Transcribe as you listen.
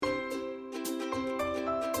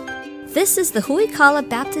This is the Huikala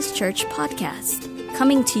Baptist Church podcast,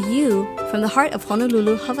 coming to you from the heart of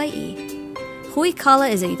Honolulu, Hawaii.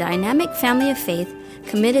 Huikala is a dynamic family of faith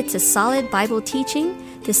committed to solid Bible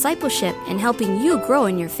teaching, discipleship, and helping you grow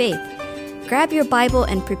in your faith. Grab your Bible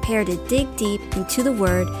and prepare to dig deep into the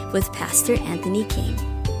Word with Pastor Anthony King.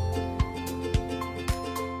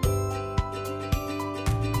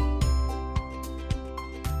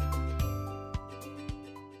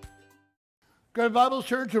 Grab your Bibles,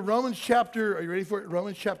 turn to Romans chapter, are you ready for it?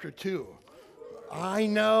 Romans chapter 2. I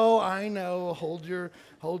know. Hold your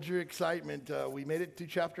excitement. We made it to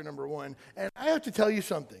chapter number 1. And I have to tell you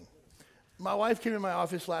something. My wife came in my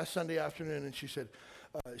office last Sunday afternoon and she said,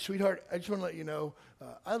 sweetheart, I just want to let you know,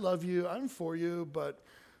 I love you, I'm for you, but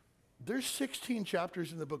there's 16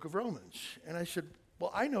 chapters in the book of Romans. And I said,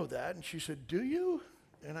 well, I know that. And she said, do you?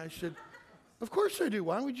 And I said, of course I do.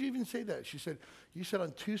 Why would you even say that? She said, you said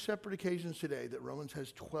on 2 separate occasions today that Romans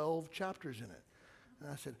has 12 chapters in it.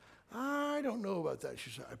 And I said, I don't know about that.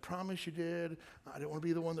 She said, I promise you did. I didn't want to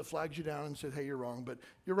be the one that flags you down and said, hey, you're wrong, but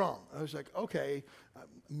you're wrong. I was like, okay,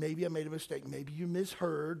 maybe I made a mistake. Maybe you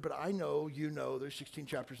misheard, but I know you know there's 16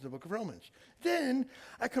 chapters in the book of Romans. Then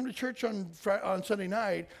I come to church on Sunday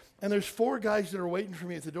night, and there's 4 guys that are waiting for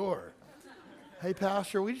me at the door. Hey,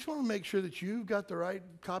 Pastor, we just want to make sure that you've got the right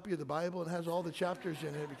copy of the Bible and has all the chapters in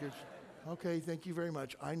it because, okay, thank you very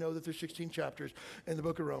much. I know that there's 16 chapters in the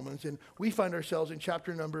book of Romans, and we find ourselves in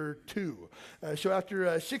chapter number 2. So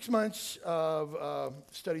after 6 months of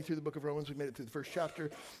study through the book of Romans, we made it through the first chapter.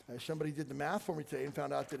 Somebody did the math for me today and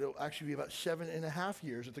found out that it'll actually be about 7.5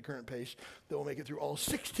 years at the current pace that we'll make it through all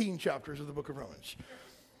 16 chapters of the book of Romans.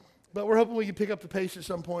 But we're hoping we can pick up the pace at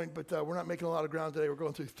some point, but we're not making a lot of ground today. We're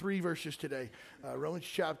going through 3 verses today. Romans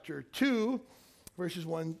chapter 2, verses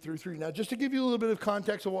 1 through 3. Now, just to give you a little bit of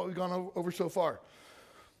context of what we've gone over so far.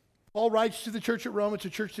 Paul writes to the church at Rome. It's a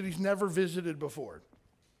church that he's never visited before.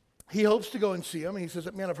 He hopes to go and see them, and he says,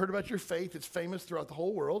 man, I've heard about your faith. It's famous throughout the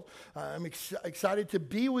whole world. I'm excited to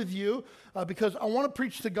be with you because I want to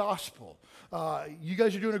preach the gospel. You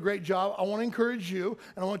guys are doing a great job. I want to encourage you,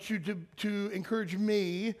 and I want you to encourage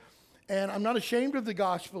me. And I'm not ashamed of the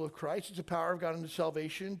gospel of Christ. It's the power of God unto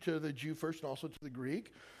salvation to the Jew first and also to the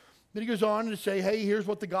Greek. Then he goes on to say, hey, here's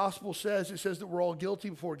what the gospel says. It says that we're all guilty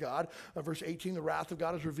before God. Verse 18, the wrath of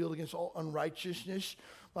God is revealed against all unrighteousness.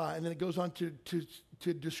 And then it goes on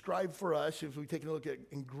to describe for us, if we take a look at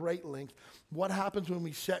in great length, what happens when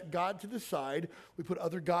we set God to the side, we put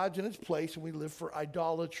other gods in its place, and we live for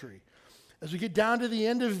idolatry. As we get down to the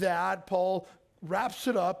end of that, Paul wraps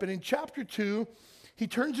it up. And in chapter 2, he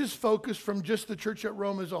turns his focus from just the church at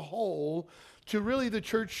Rome as a whole to really the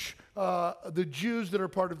church, the Jews that are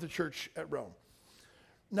part of the church at Rome.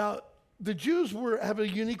 Now, the Jews have a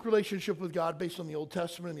unique relationship with God based on the Old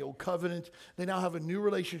Testament and the Old Covenant. They now have a new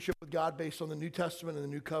relationship with God based on the New Testament and the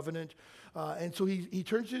New Covenant. And so he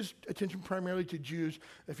turns his attention primarily to Jews.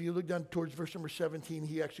 If you look down towards verse number 17,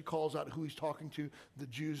 he actually calls out who he's talking to, the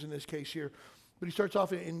Jews in this case here. But he starts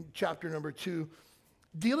off in chapter number 2,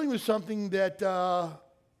 dealing with something that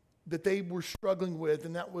they were struggling with,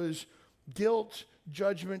 and that was guilt,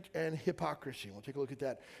 judgment, and hypocrisy. We'll take a look at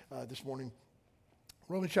that this morning.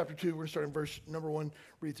 Romans chapter 2, we're going to start in verse number 1,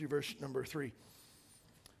 read through verse number 3.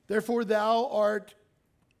 Therefore thou art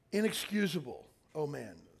inexcusable, O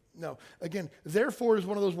man. Now, again, therefore is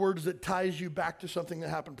one of those words that ties you back to something that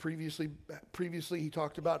happened previously. Previously, he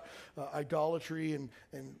talked about idolatry and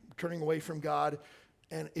turning away from God.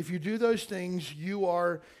 And if you do those things, you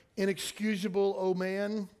are inexcusable, O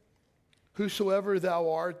man, whosoever thou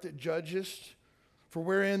art that judgest. For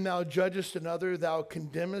wherein thou judgest another, thou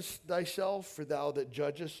condemnest thyself, for thou that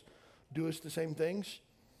judgest doest the same things.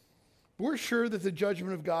 We're sure that the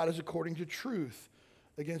judgment of God is according to truth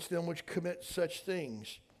against them which commit such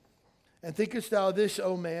things. And thinkest thou this,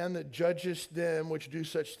 O man, that judgest them which do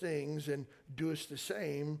such things, and doest the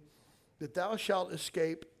same, that thou shalt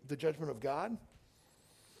escape the judgment of God?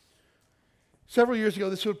 Several years ago,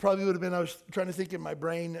 this would have been, I was trying to think in my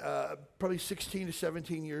brain, probably 16 to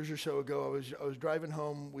 17 years or so ago, I was driving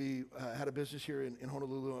home. We had a business here in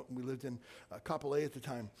Honolulu. We lived in Kapolei at the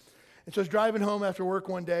time. And so I was driving home after work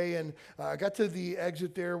one day, and I got to the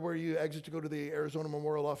exit there where you exit to go to the Arizona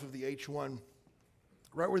Memorial off of the H1.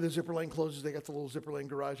 Right where the zipper lane closes, they got the little zipper lane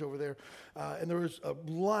garage over there. And there was a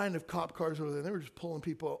line of cop cars over there, and they were just pulling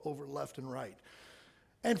people over left and right.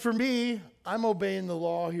 And for me, I'm obeying the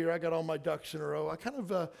law here. I got all my ducks in a row. I kind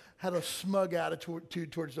of had a smug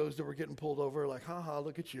attitude towards those that were getting pulled over, like, ha,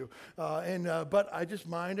 look at you. But I just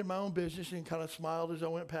minded my own business and kind of smiled as I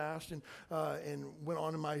went past and went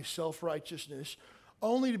on in my self-righteousness,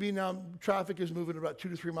 only to be now traffic is moving about 2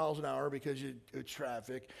 to 3 miles an hour because it's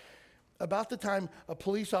traffic. about the time a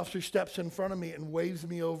police officer steps in front of me and waves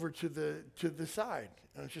me over to the side.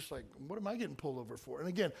 And it's just like, what am I getting pulled over for? And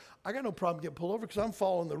again, I got no problem getting pulled over because I'm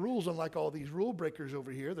following the rules, unlike all these rule breakers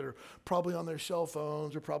over here that are probably on their cell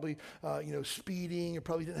phones or probably speeding or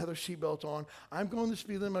probably didn't have their seatbelt on. I'm going the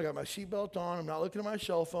speed limit. I got my seatbelt on. I'm not looking at my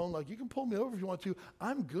cell phone. Like, you can pull me over if you want to.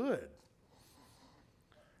 I'm good.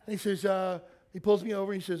 And he says, he pulls me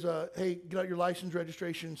over and he says, hey, get out your license,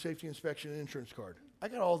 registration, safety inspection, and insurance card. I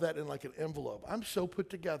got all that in like an envelope. I'm so put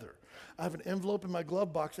together. I have an envelope in my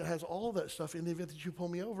glove box that has all of that stuff. In the event that you pull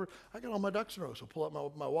me over, I got all my ducks in a row. So pull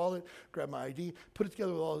out my wallet, grab my ID, put it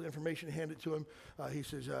together with all the information, hand it to him. He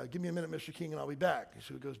says, give me a minute, Mr. King, and I'll be back.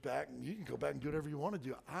 So he goes back, and you can go back and do whatever you want to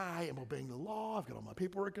do. I am obeying the law. I've got all my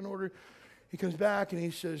paperwork in order. He comes back, and he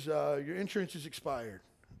says, your insurance is expired.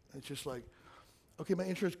 It's just like, okay, my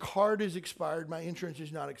insurance card is expired. My insurance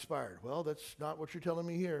is not expired. Well, that's not what you're telling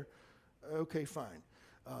me here. Okay, fine.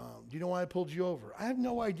 Do you know why I pulled you over? I have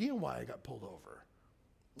no idea why I got pulled over.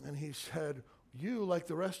 And he said, you, like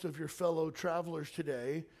the rest of your fellow travelers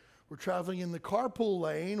today, were traveling in the carpool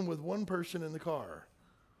lane with one person in the car.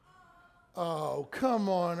 Oh, come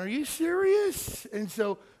on. Are you serious?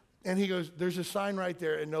 And he goes, there's a sign right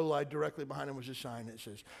there, and no lie, directly behind him was a sign that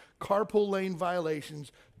says, carpool lane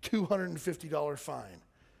violations, $250 fine.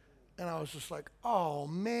 And I was just like, oh,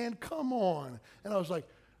 man, come on. And I was like,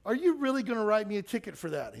 are you really going to write me a ticket for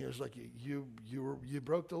that? And he was like, you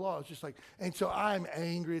broke the law. It's just like, and so I'm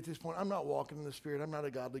angry at this point. I'm not walking in the Spirit. I'm not a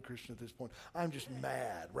godly Christian at this point. I'm just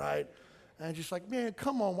mad, right? And I'm just like, man,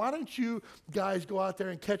 come on. Why don't you guys go out there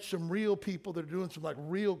and catch some real people that are doing some like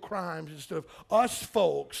real crimes instead of us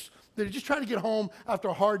folks that are just trying to get home after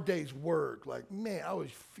a hard day's work? Like, man, I was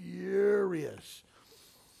furious.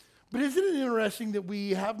 But isn't it interesting that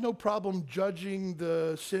we have no problem judging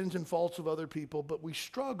the sins and faults of other people, but we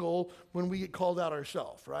struggle when we get called out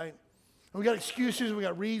ourselves, right? And we got excuses, we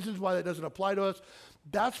got reasons why that doesn't apply to us.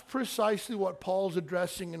 That's precisely what Paul's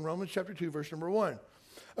addressing in Romans chapter 2, verse number 1.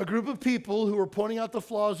 A group of people who were pointing out the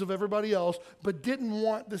flaws of everybody else, but didn't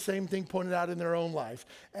want the same thing pointed out in their own life.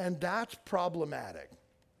 And that's problematic.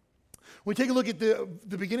 When we take a look at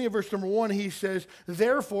the beginning of verse number 1, he says,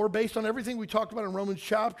 therefore, based on everything we talked about in Romans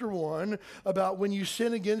chapter 1, about when you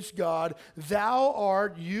sin against God,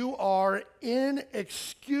 you are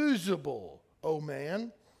inexcusable, O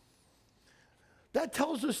man. That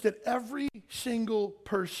tells us that every single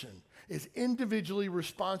person is individually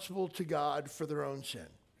responsible to God for their own sin.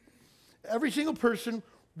 Every single person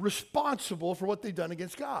responsible for what they've done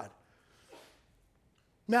against God.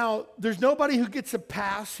 Now, there's nobody who gets a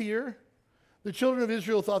pass here. The children of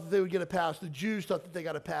Israel thought that they would get a pass. The Jews thought that they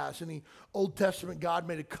got a pass. In the Old Testament, God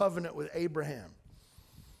made a covenant with Abraham.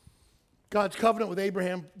 God's covenant with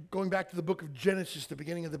Abraham, going back to the book of Genesis, the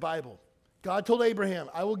beginning of the Bible. God told Abraham,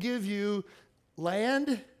 I will give you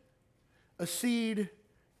land, a seed,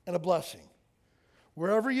 and a blessing.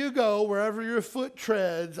 Wherever you go, wherever your foot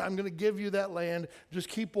treads, I'm going to give you that land. Just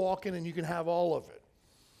keep walking and you can have all of it.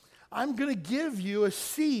 I'm going to give you a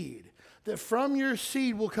seed, that from your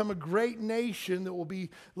seed will come a great nation that will be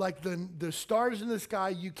like the stars in the sky.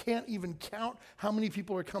 You can't even count how many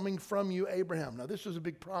people are coming from you, Abraham. Now, this was a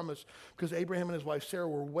big promise because Abraham and his wife Sarah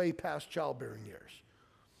were way past childbearing years.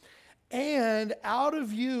 And out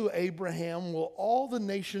of you, Abraham, will all the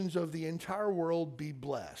nations of the entire world be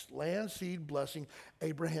blessed. Land, seed, blessing,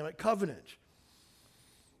 Abrahamic covenant.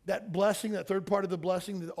 That blessing, that third part of the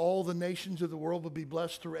blessing, that all the nations of the world would be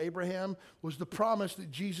blessed through Abraham, was the promise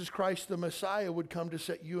that Jesus Christ, the Messiah, would come to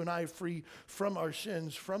set you and I free from our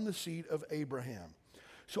sins, from the seed of Abraham.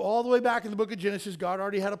 So all the way back in the book of Genesis, God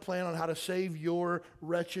already had a plan on how to save your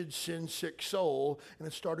wretched, sin-sick soul, and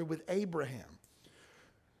it started with Abraham.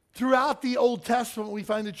 Throughout the Old Testament, we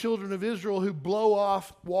find the children of Israel who blow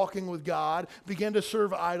off walking with God, begin to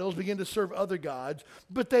serve idols, begin to serve other gods,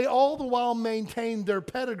 but they all the while maintain their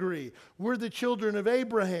pedigree. We're the children of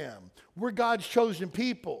Abraham. We're God's chosen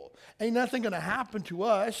people. Ain't nothing going to happen to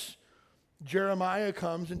us. Jeremiah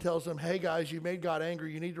comes and tells them, hey guys, you made God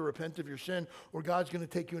angry. You need to repent of your sin or God's going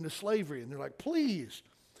to take you into slavery. And they're like, please.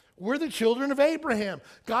 We're the children of Abraham.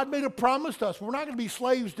 God made a promise to us. We're not going to be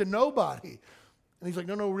slaves to nobody. And he's like,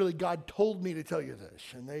 no, really, God told me to tell you this.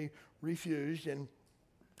 And they refused, and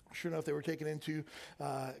sure enough, they were taken into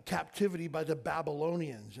captivity by the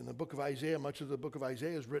Babylonians. In the book of Isaiah, much of the book of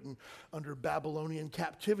Isaiah is written under Babylonian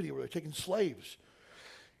captivity, where they're taking slaves.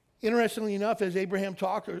 Interestingly enough, as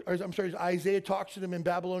Isaiah talks to them in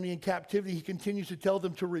Babylonian captivity, he continues to tell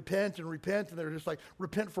them to repent, and they're just like,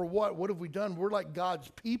 repent for what? What have we done? We're like God's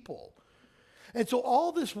people. And so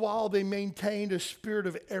all this while, they maintained a spirit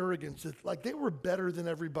of arrogance, like they were better than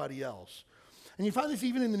everybody else. And you find this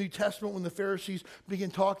even in the New Testament when the Pharisees begin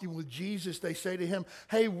talking with Jesus. They say to him,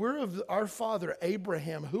 hey, we're of our father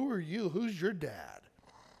Abraham. Who are you? Who's your dad?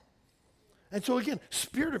 And so again,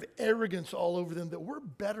 spirit of arrogance all over them that we're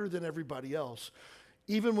better than everybody else.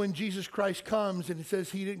 Even when Jesus Christ comes and it says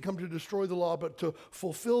he didn't come to destroy the law, but to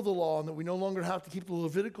fulfill the law, and that we no longer have to keep the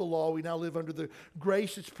Levitical law, we now live under the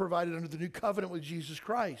grace that's provided under the new covenant with Jesus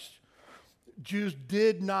Christ. Jews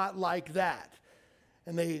did not like that.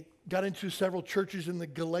 And they got into several churches in the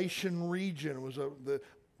Galatian region. The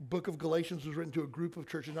book of Galatians was written to a group of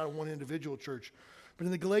churches, not one individual church. But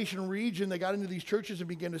in the Galatian region, they got into these churches and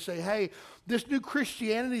began to say, hey, this new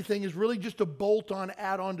Christianity thing is really just a bolt-on,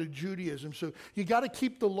 add-on to Judaism. So you got to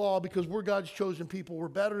keep the law because we're God's chosen people. We're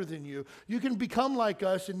better than you. You can become like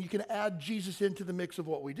us and you can add Jesus into the mix of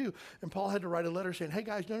what we do. And Paul had to write a letter saying, hey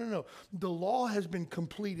guys, no. The law has been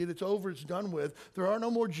completed. It's over. It's done with. There are no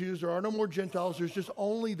more Jews. There are no more Gentiles. There's just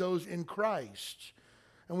only those in Christ.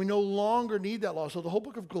 And we no longer need that law. So the whole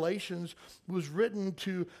book of Galatians was written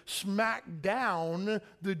to smack down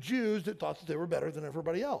the Jews that thought that they were better than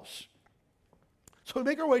everybody else. So we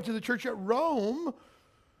make our way to the church at Rome,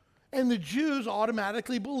 and the Jews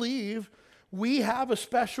automatically believe we have a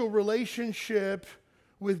special relationship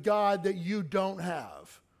with God that you don't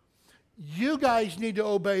have. You guys need to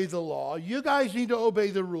obey the law. You guys need to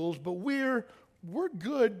obey the rules, but we're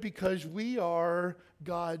good because we are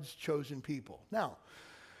God's chosen people. Now,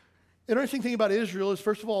 interesting thing about Israel is,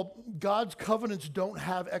 first of all, God's covenants don't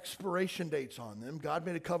have expiration dates on them. God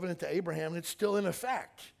made a covenant to Abraham, and it's still in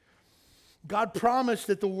effect. God promised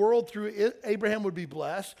that the world through Abraham would be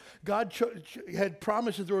blessed. God had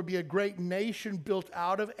promised that there would be a great nation built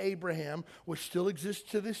out of Abraham, which still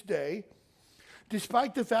exists to this day.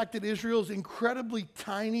 Despite the fact that Israel is incredibly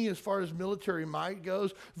tiny as far as military might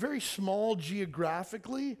goes, very small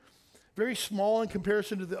geographically, very small in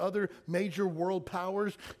comparison to the other major world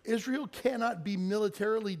powers, Israel cannot be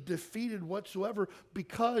militarily defeated whatsoever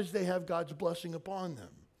because they have God's blessing upon them.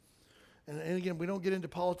 And again, we don't get into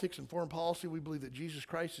politics and foreign policy. We believe that Jesus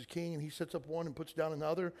Christ is king and he sets up one and puts down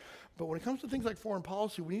another. But when it comes to things like foreign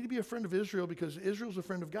policy, we need to be a friend of Israel because Israel's a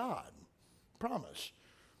friend of God. Promise.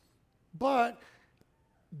 But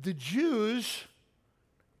the Jews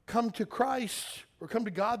come to Christ or come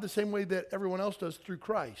to God the same way that everyone else does, through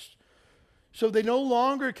Christ. So they no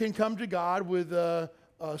longer can come to God with a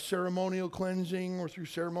ceremonial cleansing or through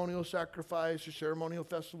ceremonial sacrifice or ceremonial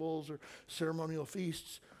festivals or ceremonial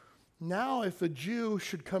feasts. Now, if a Jew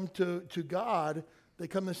should come to God, they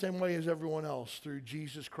come the same way as everyone else, through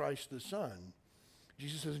Jesus Christ the Son.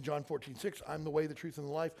 Jesus says in John 14:6, I'm the way, the truth, and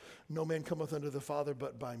the life. No man cometh unto the Father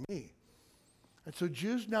but by me. And so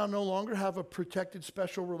Jews now no longer have a protected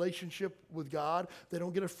special relationship with God. They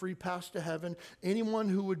don't get a free pass to heaven. Anyone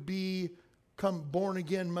who would become born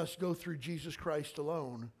again must go through Jesus Christ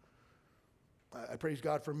alone. I praise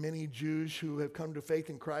God for many Jews who have come to faith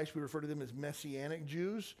in Christ. We refer to them as Messianic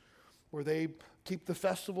Jews, where they keep the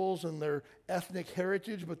festivals and their ethnic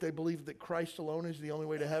heritage, but they believe that Christ alone is the only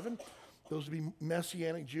way to heaven. Those would be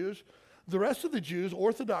Messianic Jews. The rest of the Jews,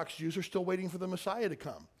 Orthodox Jews, are still waiting for the Messiah to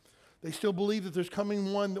come. They still believe that there's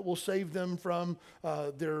coming one that will save them from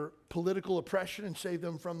their political oppression and save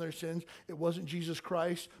them from their sins. It wasn't Jesus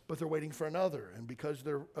Christ, but they're waiting for another. And because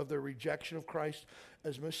of their rejection of Christ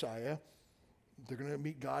as Messiah, they're going to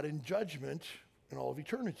meet God in judgment in all of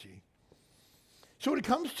eternity. So when it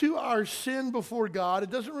comes to our sin before God, it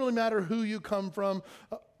doesn't really matter who you come from,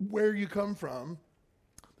 where you come from.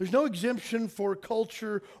 There's no exemption for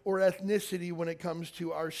culture or ethnicity when it comes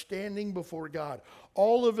to our standing before God.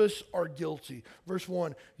 All of us are guilty. Verse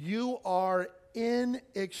 1, you are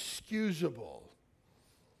inexcusable.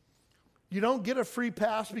 You don't get a free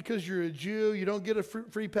pass because you're a Jew. You don't get a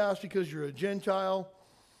free pass because you're a Gentile.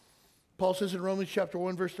 Paul says in Romans chapter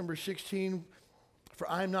 1, verse number 16, for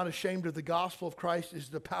I am not ashamed of the gospel of Christ. It is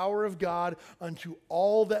the power of God unto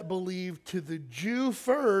all that believe, to the Jew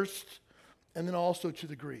first, and then also to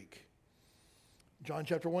the Greek. John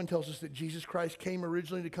chapter 1 tells us that Jesus Christ came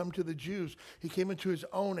originally to come to the Jews. He came into his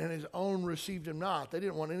own, and his own received him not. They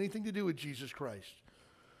didn't want anything to do with Jesus Christ.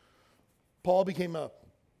 Paul became an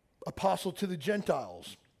apostle to the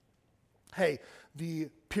Gentiles. Hey, the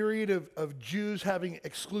period of Jews having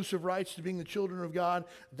exclusive rights to being the children of God,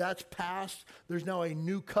 that's past. There's now a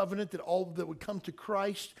new covenant that all that would come to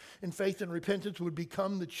Christ in faith and repentance would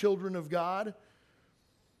become the children of God.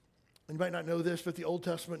 And you might not know this, but the Old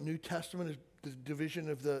Testament and New Testament is the division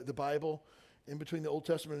of the Bible. In between the Old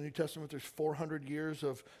Testament and the New Testament, there's 400 years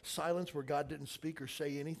of silence where God didn't speak or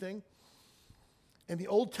say anything. In the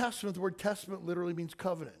Old Testament, the word testament literally means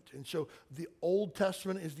covenant. And so the Old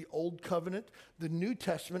Testament is the Old Covenant. The New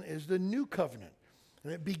Testament is the New Covenant.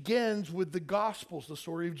 And it begins with the Gospels, the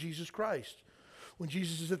story of Jesus Christ. When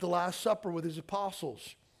Jesus is at the Last Supper with his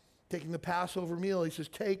apostles, taking the Passover meal, he says,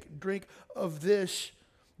 take, drink of this.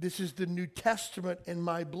 This is the New Testament in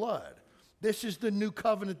my blood. This is the new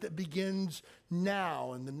covenant that begins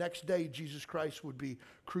now. And the next day, Jesus Christ would be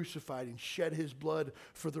crucified and shed his blood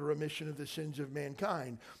for the remission of the sins of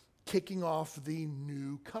mankind, kicking off the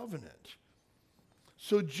new covenant.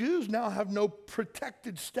 So Jews now have no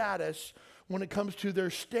protected status when it comes to their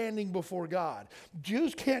standing before God.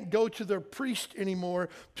 Jews can't go to their priest anymore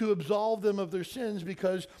to absolve them of their sins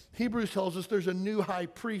because Hebrews tells us there's a new high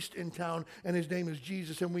priest in town and his name is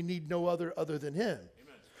Jesus and we need no other than him.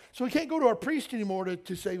 So we can't go to our priest anymore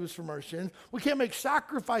to save us from our sins. We can't make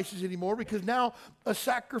sacrifices anymore because now a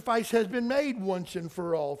sacrifice has been made once and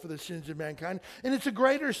for all for the sins of mankind. And it's a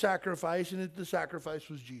greater sacrifice, and the sacrifice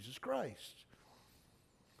was Jesus Christ.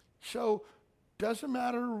 So doesn't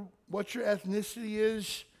matter what your ethnicity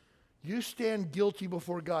is, you stand guilty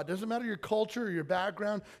before God. Doesn't matter your culture or your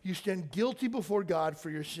background, you stand guilty before God for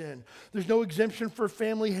your sin. There's no exemption for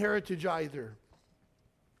family heritage either.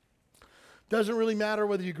 Doesn't really matter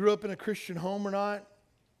whether you grew up in a Christian home or not.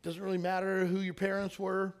 Doesn't really matter who your parents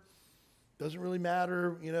were. Doesn't really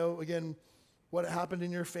matter, again, what happened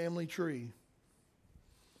in your family tree.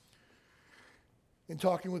 In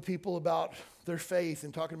talking with people about their faith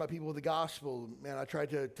and talking about people with the gospel, man, I try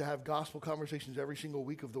to have gospel conversations every single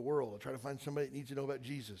week of the world. I try to find somebody that needs to know about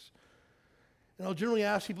Jesus. And I'll generally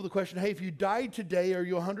ask people the question, hey, if you died today, are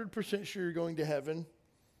you 100% sure you're going to heaven?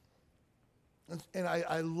 And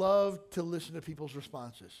I love to listen to people's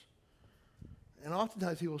responses. And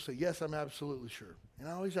oftentimes people say, yes, I'm absolutely sure. And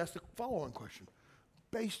I always ask the follow-on question,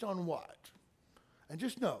 based on what? And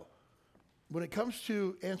just know, when it comes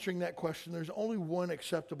to answering that question, there's only one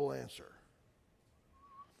acceptable answer.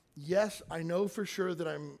 Yes, I know for sure that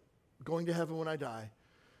I'm going to heaven when I die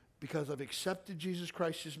because I've accepted Jesus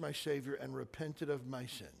Christ as my Savior and repented of my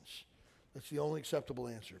sins. That's the only acceptable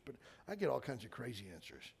answer. But I get all kinds of crazy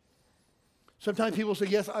answers. Sometimes people say,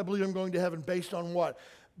 yes, I believe I'm going to heaven based on what?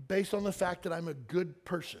 Based on the fact that I'm a good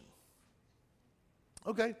person.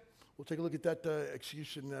 Okay, we'll take a look at that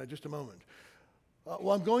excuse in just a moment.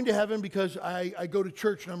 Well, I'm going to heaven because I go to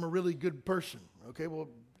church and I'm a really good person. Okay, well,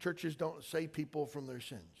 churches don't save people from their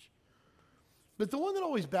sins. But the one that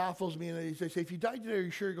always baffles me, and they say, if you died today, are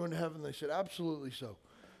you sure you're going to heaven? They said, absolutely so.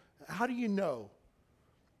 How do you know?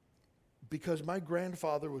 Because my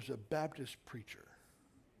grandfather was a Baptist preacher.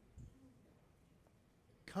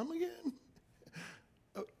 Come again?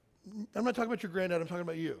 I'm not talking about your granddad, I'm talking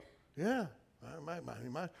about you. Yeah,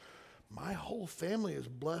 my whole family is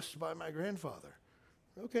blessed by my grandfather.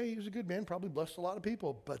 Okay, he was a good man, probably blessed a lot of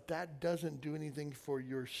people, but that doesn't do anything for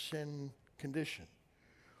your sin condition.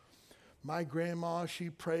 My grandma, she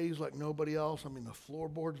prays like nobody else. I mean, the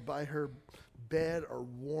floorboards by her bed are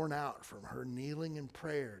worn out from her kneeling in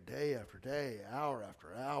prayer day after day, hour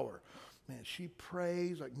after hour. Man, she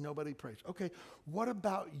prays like nobody prays. Okay, what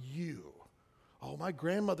about you? Oh, my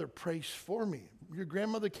grandmother prays for me. Your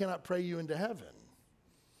grandmother cannot pray you into heaven.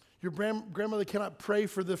 Your grandmother cannot pray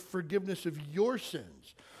for the forgiveness of your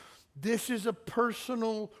sins. This is a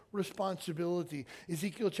personal responsibility.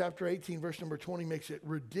 Ezekiel chapter 18, verse number 20 makes it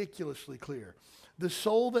ridiculously clear. The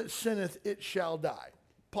soul that sinneth, it shall die.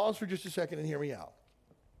 Pause for just a second and hear me out.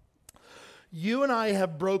 You and I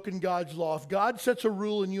have broken God's law. If God sets a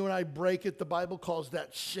rule and you and I break it, the Bible calls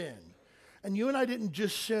that sin. And you and I didn't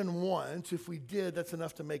just sin once. If we did, that's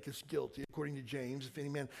enough to make us guilty. According to James, if any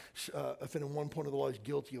man offend in one point of the law is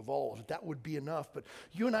guilty of all. That would be enough. But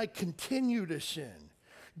you and I continue to sin.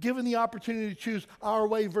 Given the opportunity to choose our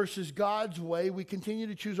way versus God's way, we continue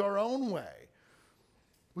to choose our own way.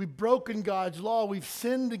 We've broken God's law. We've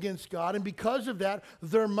sinned against God. And because of that,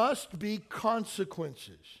 there must be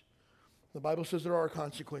consequences. The Bible says there are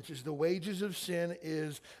consequences. The wages of sin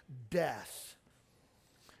is death.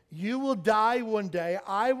 You will die one day.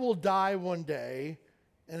 I will die one day.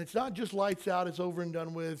 And it's not just lights out, it's over and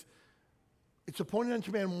done with. It's appointed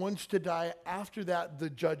unto man once to die. After that, the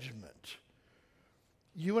judgment.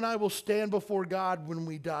 You and I will stand before God when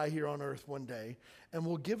we die here on earth one day, and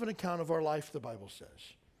we'll give an account of our life, the Bible says.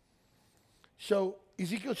 So,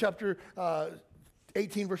 Ezekiel chapter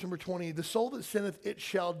 18, verse number 20, the soul that sinneth, it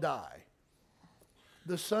shall die.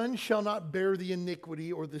 The son shall not bear the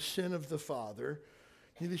iniquity or the sin of the father,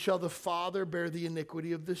 neither shall the father bear the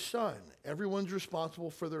iniquity of the son. Everyone's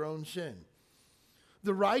responsible for their own sin.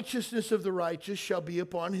 The righteousness of the righteous shall be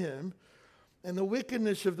upon him, and the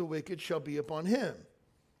wickedness of the wicked shall be upon him.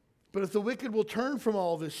 But if the wicked will turn from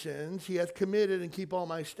all of his sins, he hath committed, and keep all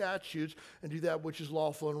my statutes, and do that which is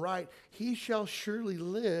lawful and right, he shall surely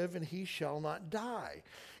live, and he shall not die.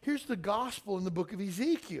 Here's the gospel in the book of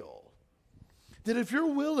Ezekiel. That if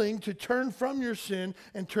you're willing to turn from your sin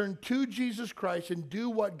and turn to Jesus Christ and do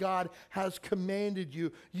what God has commanded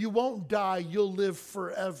you, you won't die, you'll live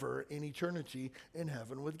forever in eternity in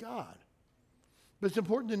heaven with God. But it's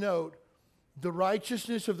important to note, the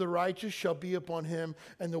righteousness of the righteous shall be upon him,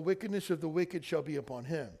 and the wickedness of the wicked shall be upon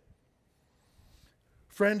him.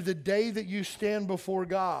 Friend, the day that you stand before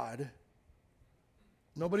God,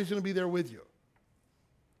 nobody's going to be there with you.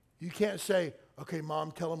 You can't say, okay,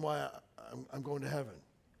 Mom, tell him why I'm going to heaven.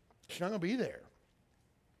 She's not going to be there.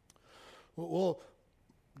 Well,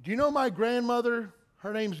 do you know my grandmother?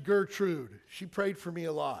 Her name's Gertrude. She prayed for me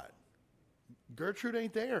a lot. Gertrude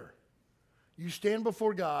ain't there. You stand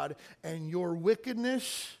before God, and your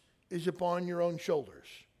wickedness is upon your own shoulders.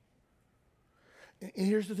 And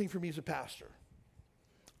here's the thing for me as a pastor.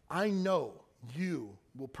 I know you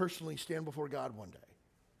will personally stand before God one day.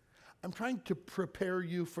 I'm trying to prepare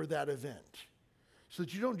you for that event so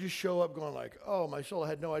that you don't just show up going like, oh, my soul, I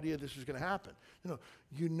had no idea this was going to happen.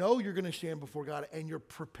 You know you're going to stand before God, and you're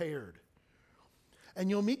prepared. And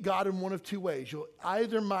you'll meet God in one of two ways. You'll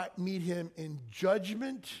either meet him in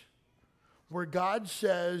judgment, where God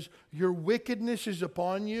says your wickedness is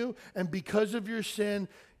upon you, and because of your sin,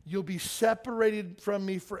 you'll be separated from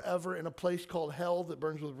me forever in a place called hell that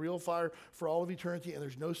burns with real fire for all of eternity, and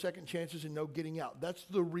there's no second chances and no getting out. That's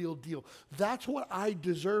the real deal. That's what I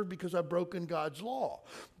deserve because I've broken God's law.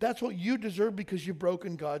 That's what you deserve because you've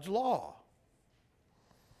broken God's law.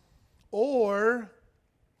 Or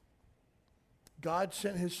God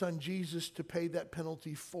sent his son Jesus to pay that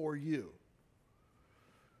penalty for you.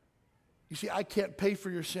 You see, I can't pay for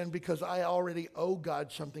your sin because I already owe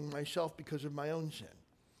God something myself because of my own sin.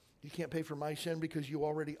 You can't pay for my sin because you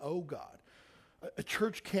already owe God. A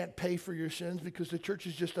church can't pay for your sins because the church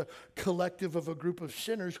is just a collective of a group of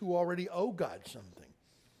sinners who already owe God something.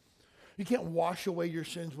 You can't wash away your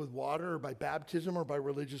sins with water or by baptism or by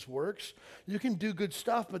religious works. You can do good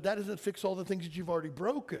stuff, but that doesn't fix all the things that you've already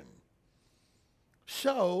broken.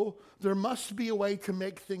 So there must be a way to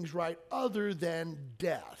make things right other than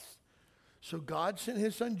death. So God sent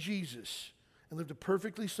his son Jesus and lived a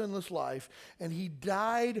perfectly sinless life, and he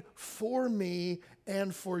died for me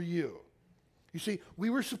and for you. You see, we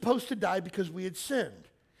were supposed to die because we had sinned.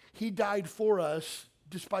 He died for us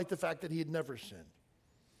despite the fact that he had never sinned.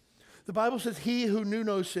 The Bible says he who knew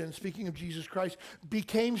no sin, speaking of Jesus Christ,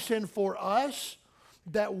 became sin for us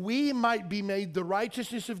that we might be made the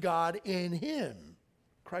righteousness of God in him,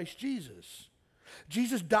 Christ Jesus.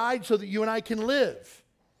 Jesus died so that you and I can live.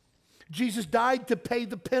 Jesus died to pay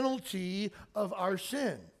the penalty of our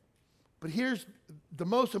sin. But here's the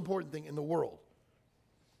most important thing in the world.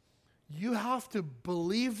 You have to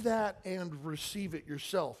believe that and receive it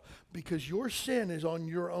yourself because your sin is on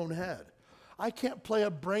your own head. I can't pray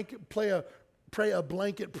a blanket prayer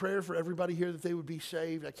for everybody here that they would be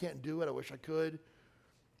saved. I can't do it. I wish I could.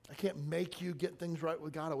 I can't make you get things right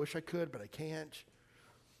with God. I wish I could, but I can't.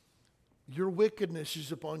 Your wickedness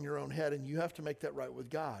is upon your own head, and you have to make that right with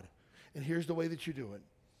God. And here's the way that you do it.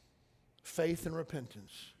 Faith and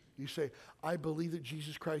repentance. You say, I believe that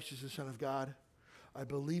Jesus Christ is the Son of God. I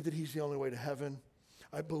believe that he's the only way to heaven.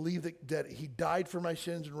 I believe that he died for my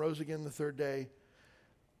sins and rose again the third day.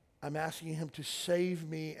 I'm asking him to save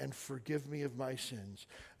me and forgive me of my sins.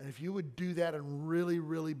 And if you would do that and really,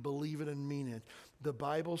 really believe it and mean it, the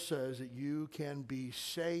Bible says that you can be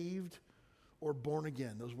saved or born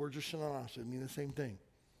again. Those words are synonymous. They mean the same thing.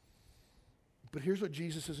 But here's what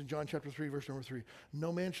Jesus says in John chapter 3, verse number 3.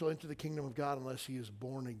 No man shall enter the kingdom of God unless he is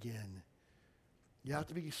born again. You have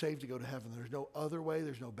to be saved to go to heaven. There's no other way.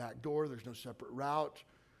 There's no back door. There's no separate route.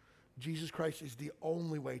 Jesus Christ is the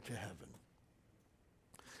only way to heaven.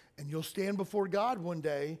 And you'll stand before God one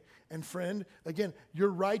day. And friend, again, your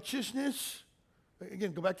righteousness,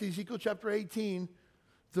 again, go back to Ezekiel chapter 18.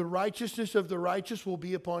 The righteousness of the righteous will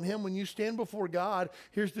be upon him. When you stand before God,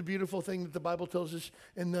 here's the beautiful thing that the Bible tells us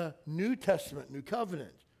in the New Testament, New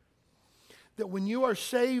Covenant. That when you are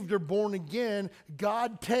saved or born again,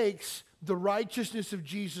 God takes the righteousness of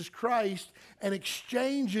Jesus Christ and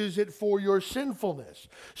exchanges it for your sinfulness.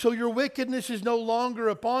 So your wickedness is no longer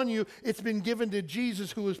upon you. It's been given to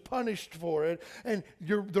Jesus who was punished for it. And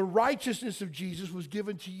the righteousness of Jesus was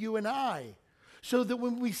given to you and I. So that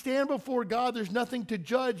when we stand before God, there's nothing to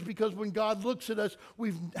judge because when God looks at us,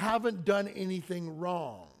 we haven't done anything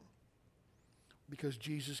wrong because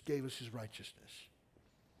Jesus gave us his righteousness.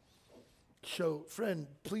 So, friend,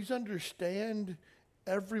 please understand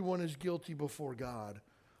everyone is guilty before God.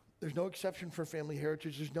 There's no exception for family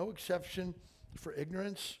heritage. There's no exception for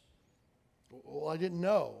ignorance. Well, I didn't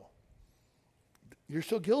know. You're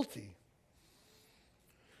still guilty.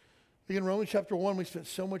 In Romans chapter 1, we spent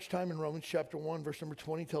so much time in Romans chapter 1, verse number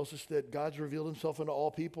 20 tells us that God's revealed himself unto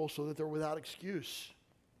all people so that they're without excuse.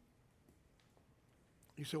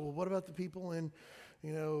 You say, well, what about the people in,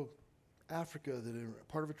 Africa that are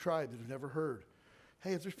part of a tribe that have never heard?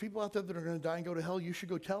 Hey, if there's people out there that are going to die and go to hell, you should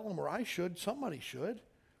go tell them, or I should. Somebody should.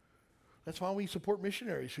 That's why we support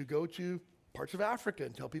missionaries who go to parts of Africa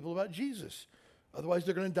and tell people about Jesus. Otherwise,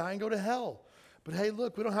 they're going to die and go to hell. But hey,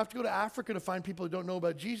 look, we don't have to go to Africa to find people who don't know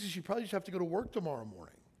about Jesus. You probably just have to go to work tomorrow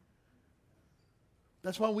morning.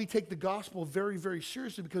 That's why we take the gospel very, very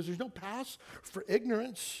seriously, because there's no pass for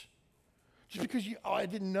ignorance. Just because I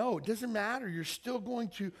didn't know, it doesn't matter. You're still going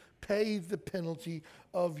to pay the penalty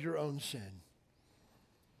of your own sin.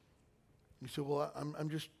 You say, well, I'm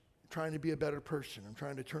just trying to be a better person. I'm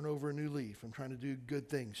trying to turn over a new leaf. I'm trying to do good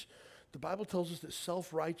things. The Bible tells us that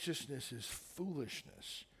self-righteousness is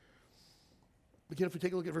foolishness. Again, if we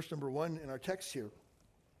take a look at verse number 1 in our text here.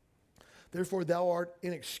 Therefore thou art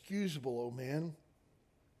inexcusable, O man,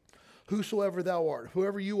 whosoever thou art,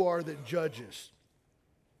 whoever you are that judgest.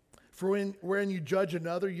 For wherein you judge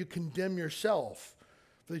another, you condemn yourself.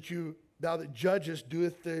 For that thou that judgest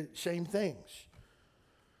doeth the same things.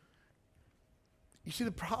 You see,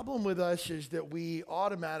 the problem with us is that we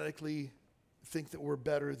automatically think that we're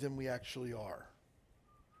better than we actually are.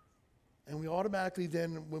 And we automatically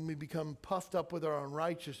then, when we become puffed up with our own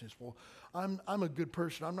righteousness, well, I'm a good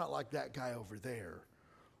person. I'm not like that guy over there.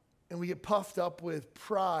 And we get puffed up with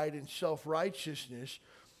pride and self-righteousness.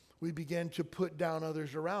 We begin to put down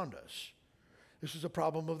others around us. This is a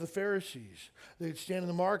problem of the Pharisees. They'd stand in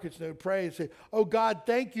the markets and they would pray and say, oh, God,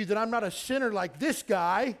 thank you that I'm not a sinner like this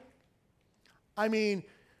guy. I mean,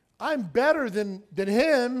 I'm better than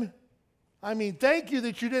him. I mean, thank you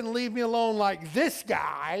that you didn't leave me alone like this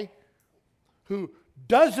guy who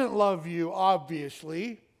doesn't love you,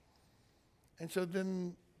 obviously. And so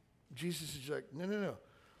then Jesus is like, no.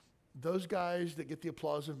 Those guys that get the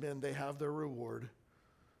applause of men, they have their reward.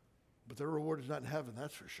 But their reward is not in heaven,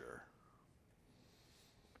 that's for sure.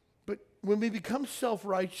 But when we become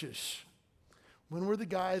self-righteous, when we're the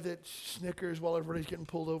guy that snickers while everybody's getting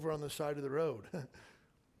pulled over on the side of the road,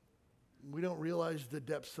 we don't realize the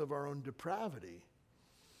depths of our own depravity.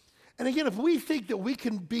 And again, if we think that we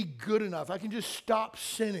can be good enough, I can just stop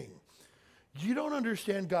sinning, you don't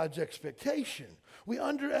understand God's expectation. We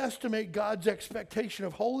underestimate God's expectation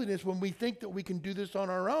of holiness when we think that we can do this on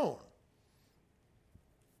our own.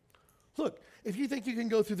 Look, if you think you can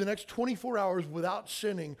go through the next 24 hours without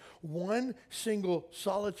sinning one single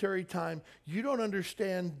solitary time, you don't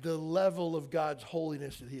understand the level of God's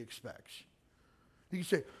holiness that he expects. You can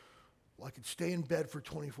say, well, I could stay in bed for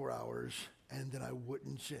 24 hours and then I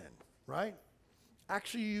wouldn't sin, right?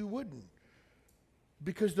 Actually, you wouldn't.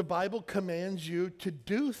 Because the Bible commands you to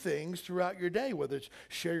do things throughout your day, whether it's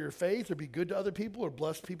share your faith or be good to other people or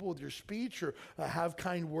bless people with your speech or have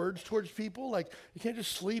kind words towards people. Like, you can't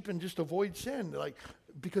just sleep and just avoid sin,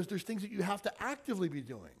 because there's things that you have to actively be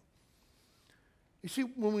doing. You see,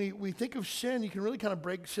 when we think of sin, you can really kind of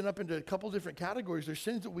break sin up into a couple different categories. There's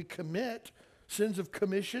sins that we commit, sins of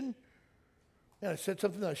commission. And I said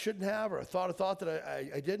something that I shouldn't have, or I thought a thought that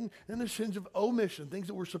I didn't. And then there's sins of omission, things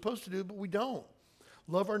that we're supposed to do, but we don't.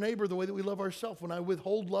 Love our neighbor the way that we love ourselves. When I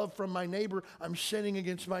withhold love from my neighbor, I'm sinning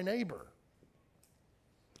against my neighbor.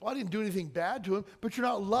 Well, I didn't do anything bad to him, but you're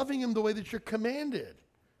not loving him the way that you're commanded.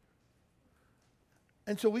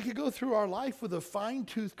 And so we could go through our life with a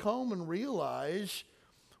fine-tooth comb and realize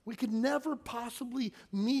we could never possibly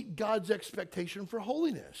meet God's expectation for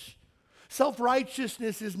holiness.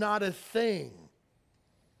 Self-righteousness is not a thing.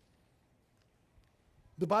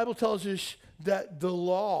 The Bible tells us that the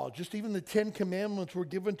law, just even the 10 Commandments, were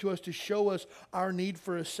given to us to show us our need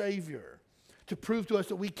for a Savior, to prove to us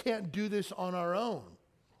that we can't do this on our own.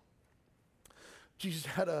 Jesus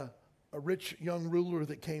had a rich young ruler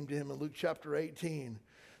that came to him in Luke chapter 18.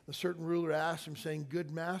 A certain ruler asked him, saying,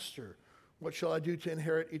 "Good master, what shall I do to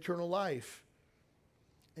inherit eternal life?"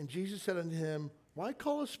 And Jesus said unto him, "Why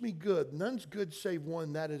callest me good? None's good save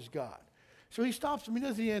one, that is God." So he stops him. He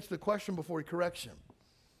doesn't answer the question before he corrects him.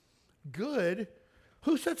 Good?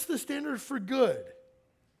 Who sets the standard for good?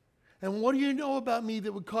 And what do you know about me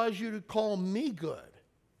that would cause you to call me good?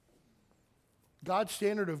 God's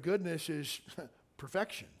standard of goodness is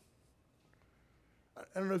perfection.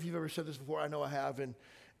 I don't know if you've ever said this before. I know I have. And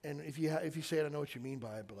if you say it, I know what you mean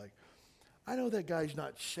by it. But I know that guy's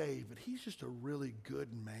not saved, but he's just a really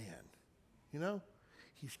good man. You know?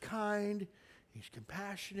 He's kind. He's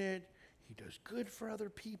compassionate. He does good for other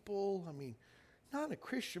people. I mean, not a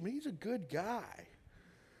Christian, but he's a good guy.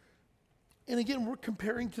 And again, we're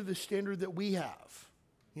comparing to the standard that we have,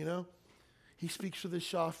 you know. He speaks with a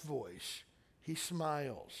soft voice. He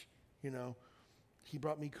smiles, you know. He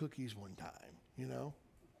brought me cookies one time, you know.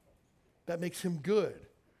 That makes him good.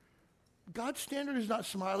 God's standard is not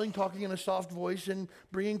smiling, talking in a soft voice, and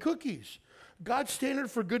bringing cookies. God's standard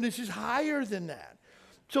for goodness is higher than that.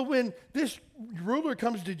 So when this ruler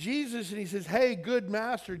comes to Jesus and he says, hey, good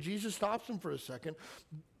master, Jesus stops him for a second.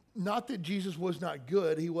 Not that Jesus was not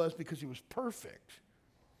good, he was because he was perfect.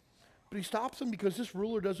 But he stops him because this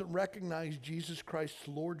ruler doesn't recognize Jesus Christ's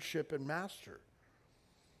lordship and master.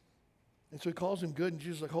 And so he calls him good, and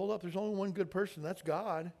Jesus is like, hold up, there's only one good person, that's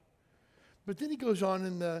God. But then he goes on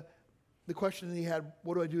in the question that he had,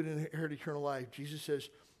 what do I do to inherit eternal life? Jesus says,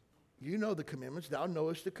 you know the commandments, thou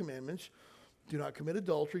knowest the commandments. Do not commit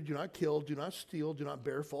adultery, do not kill, do not steal, do not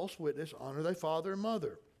bear false witness, honor thy father and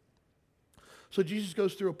mother. So Jesus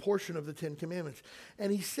goes through a portion of the 10 Commandments.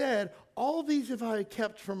 And he said, all these have I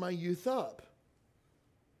kept from my youth up.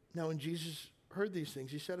 Now when Jesus heard these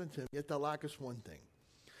things, he said unto him, yet thou lackest one thing.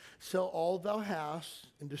 Sell all thou hast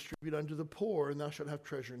and distribute unto the poor, and thou shalt have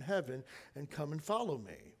treasure in heaven, and come and follow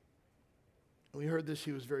me. When he heard this,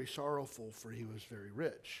 he was very sorrowful, for he was very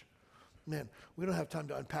rich. Man, we don't have time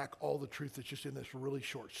to unpack all the truth that's just in this really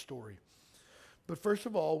short story. But first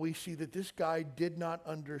of all, we see that this guy did not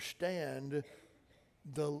understand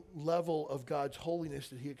the level of God's holiness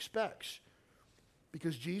that he expects.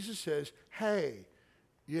 Because Jesus says, hey,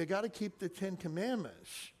 you got to keep the 10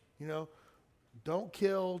 Commandments. You know, don't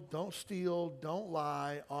kill, don't steal, don't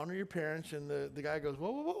lie, honor your parents. And the guy goes,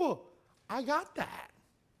 whoa, I got that.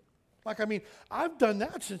 Like, I mean, I've done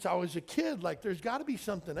that since I was a kid. Like, there's got to be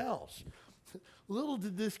something else. Little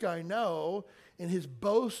did this guy know, in his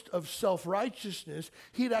boast of self-righteousness,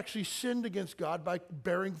 he'd actually sinned against God by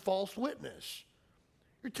bearing false witness.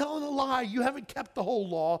 You're telling a lie. You haven't kept the whole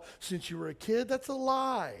law since you were a kid. That's a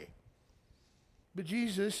lie. But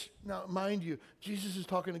Jesus, now mind you, Jesus is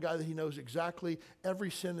talking to a guy that he knows exactly every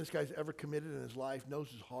sin this guy's ever committed in his life, knows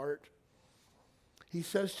his heart. He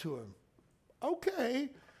says to him, okay,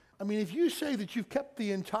 I mean, if you say that you've kept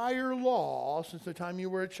the entire law since the time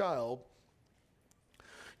you were a child,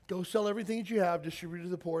 go sell everything that you have, distribute it to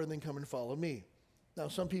the poor, and then come and follow me. Now,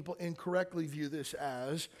 some people incorrectly view this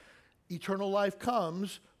as eternal life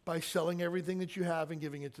comes by selling everything that you have and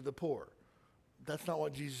giving it to the poor. That's not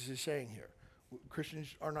what Jesus is saying here.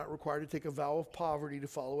 Christians are not required to take a vow of poverty to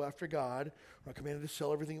follow after God. We're not commanded to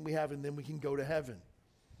sell everything that we have, and then we can go to heaven.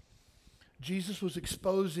 Jesus was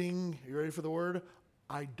exposing, you ready for the word?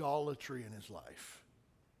 Idolatry in his life.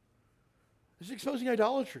 He's exposing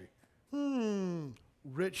idolatry.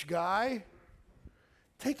 Rich guy,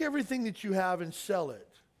 take everything that you have and sell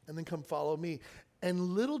it, and then come follow me.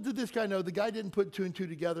 And little did this guy know, the guy didn't put two and two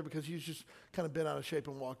together because he was just kind of bent out of shape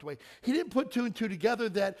and walked away. He didn't put two and two together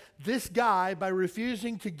that this guy, by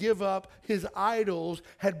refusing to give up his idols,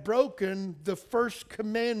 had broken the first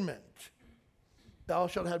commandment. Thou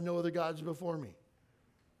shalt have no other gods before me.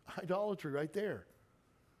 Idolatry right there.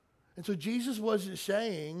 And so Jesus wasn't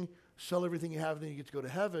saying, sell everything you have and then you get to go to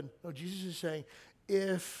heaven. No, Jesus is saying,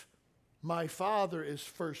 if my Father is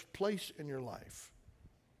first place in your life,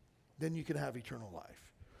 then you can have eternal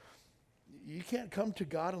life. You can't come to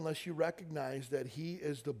God unless you recognize that he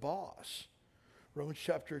is the boss. Romans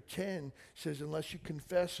chapter 10 says, unless you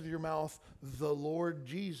confess with your mouth the Lord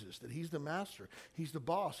Jesus, that he's the master, he's the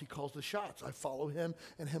boss, he calls the shots. I follow him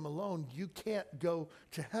and him alone. You can't go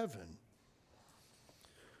to heaven.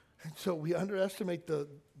 And so we underestimate the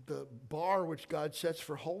bar which God sets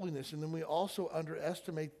for holiness, and then we also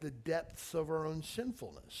underestimate the depths of our own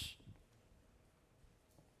sinfulness.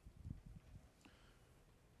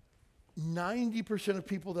 90% of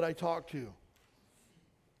people that I talk to,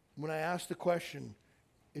 when I ask the question,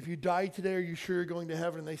 if you die today, are you sure you're going to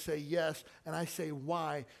heaven? And they say yes, and I say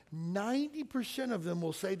why? 90% of them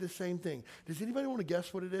will say the same thing. Does anybody want to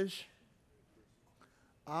guess what it is?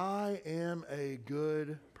 I am a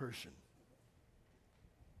good person.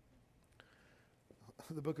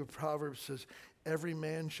 The book of Proverbs says, every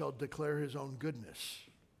man shall declare his own goodness.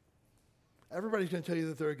 Everybody's going to tell you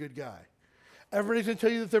that they're a good guy. Everybody's going to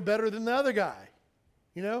tell you that they're better than the other guy.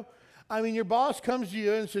 You know? I mean, your boss comes to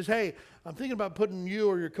you and says, hey, I'm thinking about putting you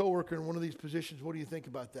or your coworker in one of these positions. What do you think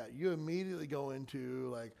about that? You immediately go into,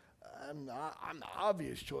 like, I'm the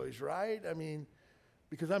obvious choice, right? I mean,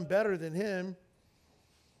 because I'm better than him.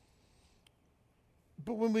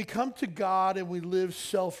 But when we come to God and we live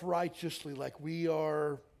self-righteously, like we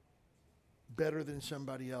are better than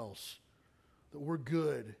somebody else, that we're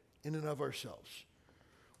good in and of ourselves,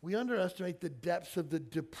 we underestimate the depths of the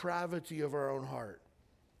depravity of our own heart.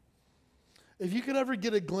 If you could ever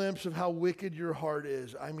get a glimpse of how wicked your heart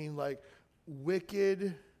is, I mean like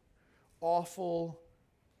wicked, awful,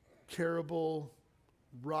 terrible,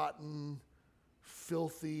 rotten,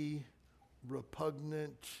 filthy,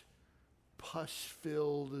 repugnant,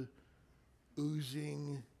 pus-filled,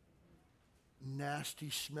 oozing,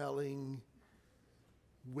 nasty-smelling,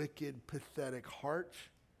 wicked, pathetic heart.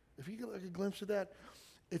 If you get like a glimpse of that,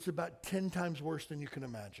 it's about 10 times worse than you can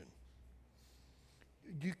imagine.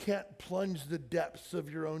 You can't plunge the depths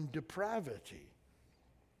of your own depravity.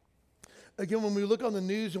 Again, when we look on the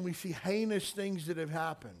news and we see heinous things that have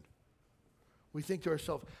happened, we think to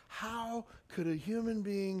ourselves, how could a human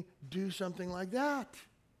being do something like that?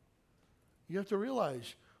 You have to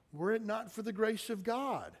realize, were it not for the grace of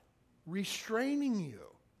God restraining you,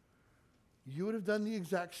 you would have done the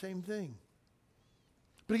exact same thing.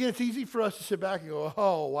 But again, it's easy for us to sit back and go,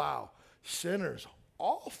 oh, wow, sinners,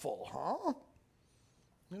 awful, huh?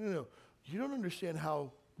 No. You don't understand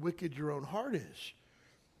how wicked your own heart is.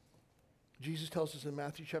 Jesus tells us in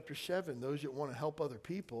Matthew chapter 7, those that want to help other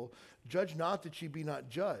people, judge not that ye be not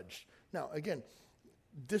judged. Now, again,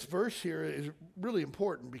 this verse here is really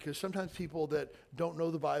important because sometimes people that don't know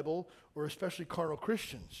the Bible, or especially carnal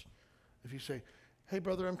Christians, if you say, hey,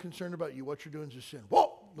 brother, I'm concerned about you. What you're doing is a sin.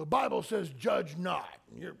 Whoa, the Bible says judge not.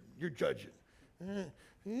 You're judging. You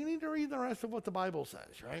need to read the rest of what the Bible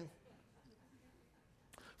says, right?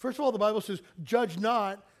 First of all, the Bible says, judge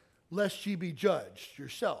not, lest ye be judged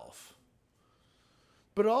yourself.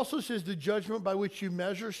 But it also says the judgment by which you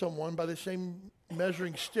measure someone, by the same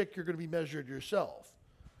measuring stick, you're going to be measured yourself.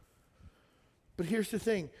 But here's the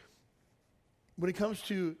thing. When it comes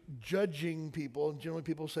to judging people, generally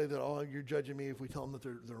people say that, oh, you're judging me if we tell them that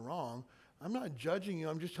they're wrong. I'm not judging you.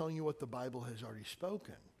 I'm just telling you what the Bible has already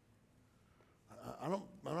spoken. I'm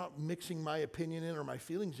not mixing my opinion in or my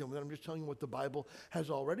feelings in with it. I'm just telling you what the Bible has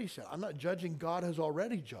already said. I'm not judging. God has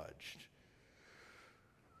already judged.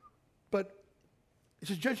 But it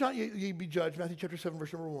says, judge not, ye be judged, Matthew chapter 7,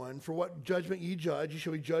 verse number 1. For what judgment ye judge, ye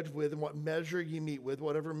shall be judged with, and what measure ye meet with,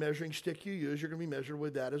 whatever measuring stick you use, you're going to be measured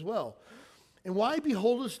with that as well. And why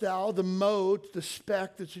beholdest thou the mote, the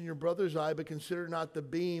speck that's in your brother's eye, but consider not the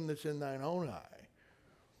beam that's in thine own eye?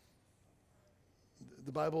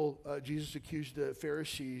 The Bible, Jesus accused the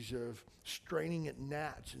Pharisees of straining at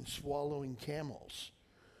gnats and swallowing camels.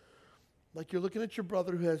 Like you're looking at your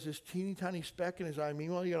brother who has this teeny tiny speck in his eye.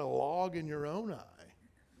 Meanwhile, you got a log in your own eye.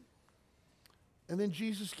 And then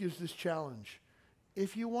Jesus gives this challenge.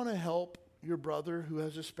 If you want to help your brother who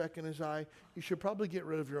has a speck in his eye, you should probably get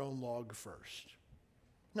rid of your own log first.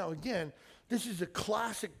 Now, again, this is a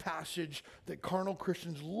classic passage that carnal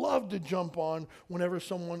Christians love to jump on whenever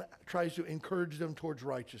someone tries to encourage them towards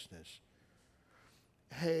righteousness.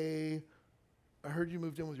 Hey, I heard you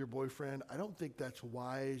moved in with your boyfriend. I don't think that's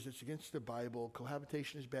wise. It's against the Bible.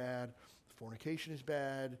 Cohabitation is bad. Fornication is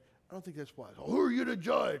bad. I don't think that's wise. Oh, who are you to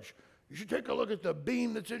judge? You should take a look at the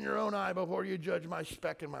beam that's in your own eye before you judge my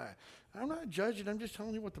speck in my eye. I'm not judging. I'm just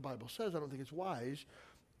telling you what the Bible says. I don't think it's wise.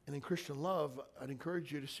 And in Christian love, I'd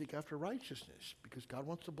encourage you to seek after righteousness because God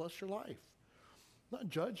wants to bless your life. Not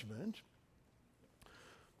judgment.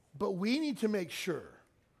 But we need to make sure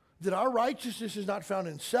that our righteousness is not found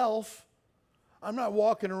in self. I'm not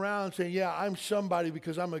walking around saying, yeah, I'm somebody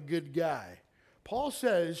because I'm a good guy. Paul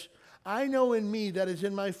says, I know in me that is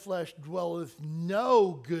in my flesh dwelleth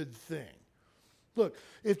no good thing. Look,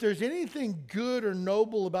 if there's anything good or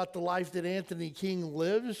noble about the life that Anthony King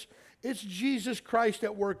lives, it's Jesus Christ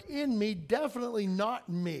at work in me, definitely not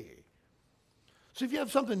me. So if you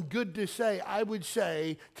have something good to say, I would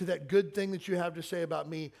say to that good thing that you have to say about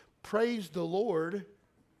me, praise the Lord.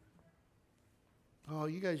 Oh,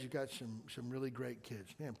 you guys have got some really great kids.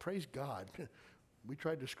 Man, praise God. We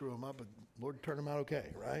tried to screw them up, but Lord turned them out okay,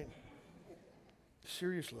 right?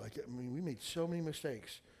 Seriously, we made so many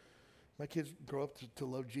mistakes. My kids grow up to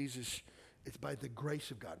love Jesus. It's by the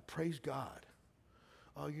grace of God. Praise God.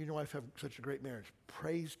 Oh, you and your wife have such a great marriage.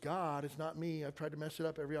 Praise God. It's not me. I've tried to mess it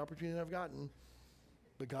up every opportunity I've gotten.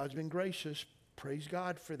 But God's been gracious. Praise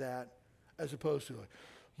God for that. As opposed to,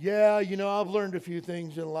 yeah, I've learned a few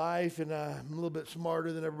things in life, and I'm a little bit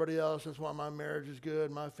smarter than everybody else. That's why my marriage is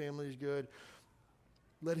good. My family is good.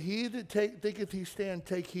 Let he that thinketh he stand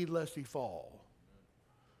take heed lest he fall.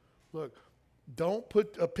 Look, don't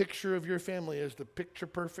put a picture of your family as the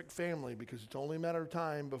picture-perfect family because it's only a matter of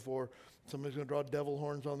time before somebody's going to draw devil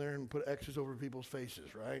horns on there and put X's over people's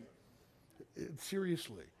faces, right?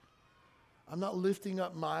 Seriously. I'm not lifting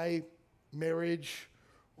up my marriage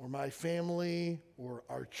or my family or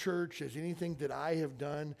our church as anything that I have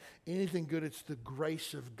done, anything good. It's the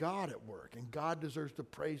grace of God at work, and God deserves the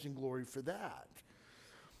praise and glory for that.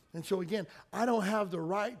 And so again, I don't have the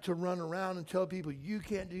right to run around and tell people, you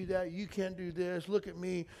can't do that, you can't do this, look at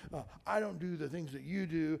me, I don't do the things that you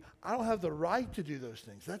do. I don't have the right to do those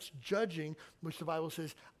things. That's judging, which the Bible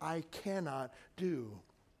says I cannot do.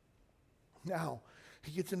 Now,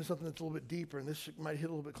 he gets into something that's a little bit deeper, and this might hit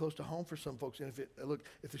a little bit close to home for some folks. And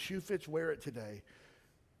if the shoe fits, wear it today.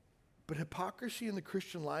 But hypocrisy in the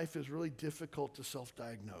Christian life is really difficult to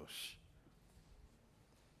self-diagnose.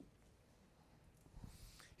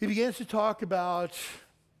 He begins to talk about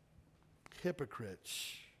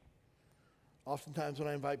hypocrites. Oftentimes when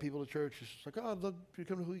I invite people to church, it's like, oh, look, you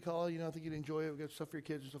come to Hui Kala, I think you'd enjoy it. We've got stuff for your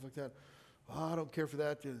kids and stuff like that. Oh, I don't care for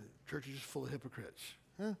that. The church is just full of hypocrites.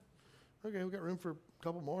 Huh? Okay, we've got room for a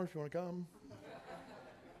couple more if you want to come.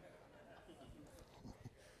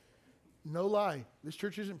 No lie, this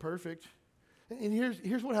church isn't perfect. And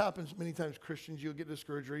here's what happens many times, Christians, you'll get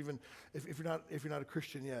discouraged, or even if you're not a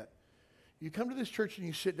Christian yet. You come to this church and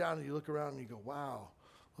you sit down and you look around and you go, wow,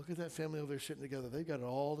 look at that family over there sitting together. They've got it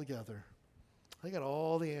all together. They got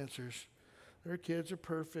all the answers. Their kids are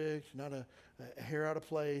perfect, not a hair out of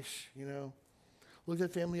place, Look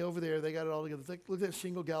at that family over there. They got it all together. Look at that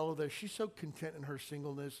single gal over there. She's so content in her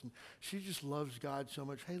singleness, and she just loves God so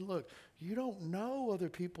much. Hey, look, you don't know other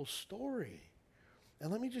people's story.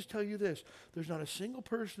 And let me just tell you this. There's not a single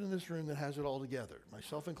person in this room that has it all together,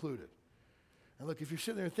 myself included. And look, if you're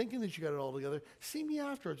sitting there thinking that you got it all together, see me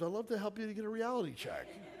afterwards. I'd love to help you to get a reality check.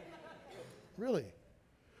 Really.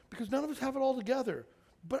 Because none of us have it all together.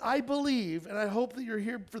 But I believe, and I hope that you're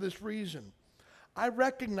here for this reason, I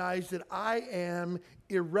recognize that I am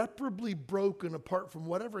irreparably broken apart from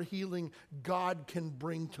whatever healing God can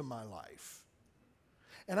bring to my life.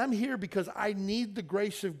 And I'm here because I need the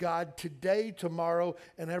grace of God today, tomorrow,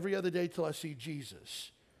 and every other day till I see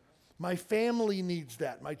Jesus. My family needs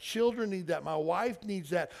that. My children need that. My wife needs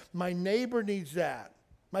that. My neighbor needs that.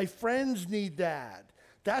 My friends need that.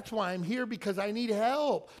 That's why I'm here, because I need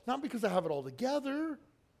help, not because I have it all together.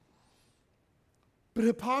 But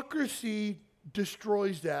hypocrisy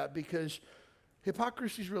destroys that, because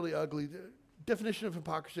hypocrisy is really ugly. The definition of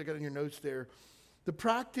hypocrisy, I got in your notes there. The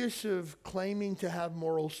practice of claiming to have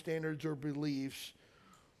moral standards or beliefs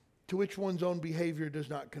to which one's own behavior does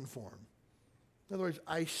not conform. In other words,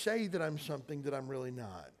 I say that I'm something that I'm really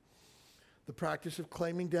not. The practice of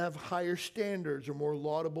claiming to have higher standards or more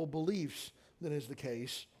laudable beliefs than is the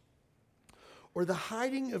case. Or the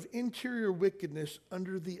hiding of interior wickedness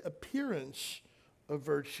under the appearance of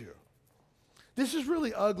virtue. This is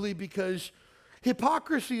really ugly, because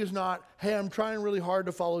hypocrisy is not, hey, I'm trying really hard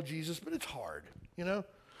to follow Jesus, but it's hard,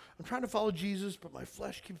 I'm trying to follow Jesus, but my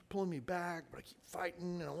flesh keeps pulling me back, but I keep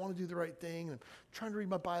fighting, and I want to do the right thing, and I'm trying to read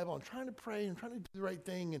my Bible, I'm trying to pray, I'm trying to do the right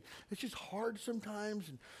thing, and it's just hard sometimes,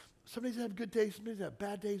 and some days I have good days, some days I have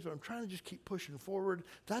bad days, but I'm trying to just keep pushing forward.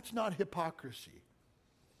 That's not hypocrisy.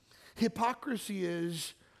 Hypocrisy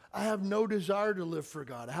is, I have no desire to live for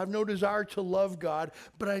God. I have no desire to love God,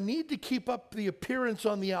 but I need to keep up the appearance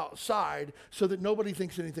on the outside so that nobody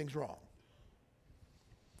thinks anything's wrong.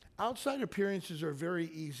 Outside appearances are very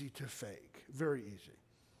easy to fake, very easy.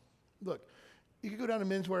 Look, you can go down to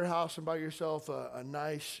Men's Warehouse and buy yourself a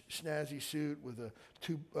nice, snazzy suit with a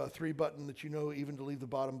 3-button that even to leave the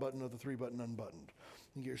bottom button of the 3-button unbuttoned.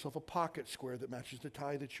 You get yourself a pocket square that matches the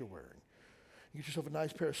tie that you're wearing. You get yourself a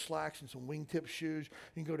nice pair of slacks and some wingtip shoes.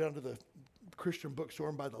 You can go down to the Christian bookstore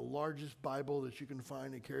and buy the largest Bible that you can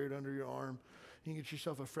find and carry it under your arm. You can get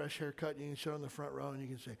yourself a fresh haircut, and you can sit on the front row, and you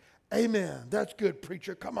can say, amen, that's good,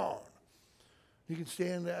 preacher, come on. You can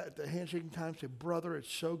stand at the handshaking time and say, brother,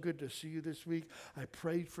 it's so good to see you this week. I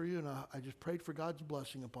prayed for you, and I just prayed for God's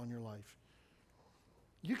blessing upon your life.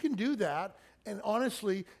 You can do that, and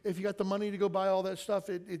honestly, if you got the money to go buy all that stuff,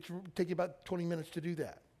 it'd take you about 20 minutes to do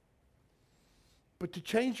that. But to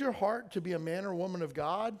change your heart to be a man or woman of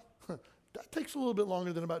God, that takes a little bit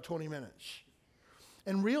longer than about 20 minutes.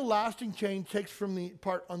 And real lasting change takes from the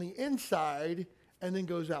part on the inside and then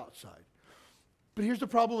goes outside. But here's the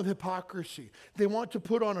problem with hypocrisy. They want to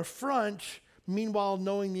put on a front, meanwhile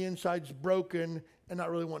knowing the inside's broken and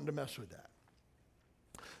not really wanting to mess with that.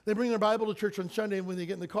 They bring their Bible to church on Sunday, and when they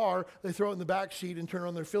get in the car, they throw it in the back seat and turn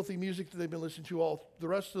on their filthy music that they've been listening to all the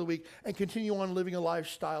rest of the week and continue on living a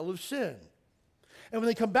lifestyle of sin. And when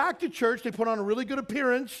they come back to church, they put on a really good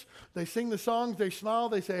appearance. They sing the songs, they smile,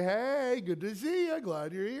 they say, hey, good to see you,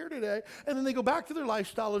 glad you're here today. And then they go back to their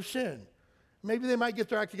lifestyle of sin. Maybe they might get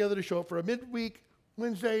their act together to show up for a midweek,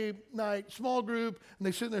 Wednesday night, small group, and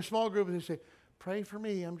they sit in their small group and they say, pray for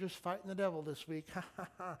me. I'm just fighting the devil this week.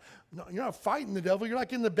 No, you're not fighting the devil. You're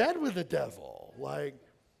like in the bed with the devil.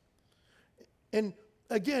 And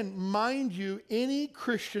again, mind you, any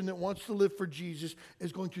Christian that wants to live for Jesus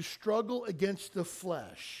is going to struggle against the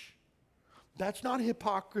flesh. That's not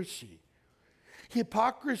hypocrisy.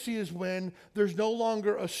 Hypocrisy is when there's no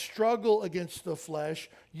longer a struggle against the flesh.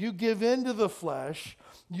 You give in to the flesh.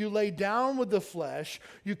 You lay down with the flesh.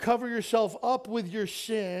 You cover yourself up with your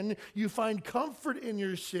sin. You find comfort in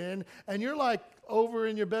your sin. And you're like over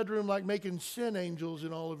in your bedroom like making sin angels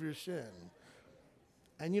in all of your sin.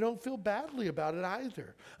 And you don't feel badly about it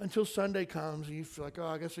either until Sunday comes and you feel like, oh,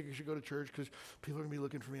 I guess I should go to church because people are going to be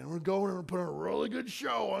looking for me. I'm going to go and put on a really good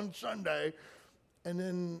show on Sunday. And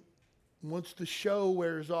then once the show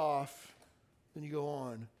wears off, then you go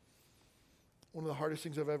on. One of the hardest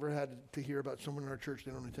things I've ever had to hear about someone in our church,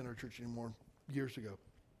 they don't attend our church anymore, years ago.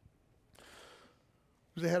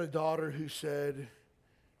 They had a daughter who said,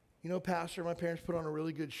 you know, Pastor, my parents put on a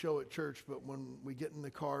really good show at church, but when we get in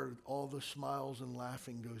the car, all the smiles and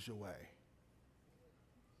laughing goes away.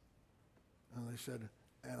 And they said,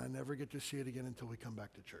 and I never get to see it again until we come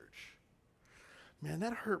back to church. Man,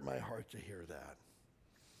 that hurt my heart to hear that.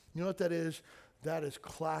 You know what that is? That is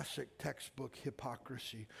classic textbook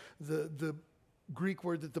hypocrisy. The Greek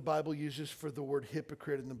word that the Bible uses for the word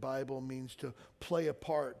hypocrite in the Bible means to play a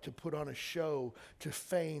part, to put on a show, to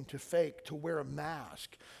feign, to fake, to wear a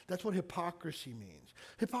mask. That's what hypocrisy means.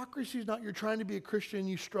 Hypocrisy is not you're trying to be a Christian and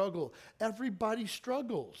you struggle. Everybody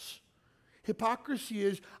struggles. Hypocrisy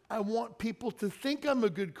is I want people to think I'm a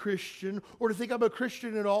good Christian or to think I'm a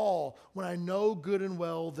Christian at all when I know good and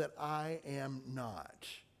well that I am not.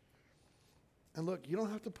 And look, you don't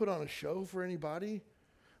have to put on a show for anybody.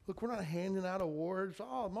 Look, we're not handing out awards.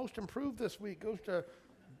 Oh, most improved this week goes to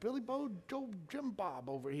Billy Bo, Joe, Jim Bob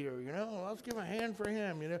over here, you know. Let's give a hand for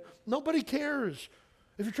him, you know. Nobody cares.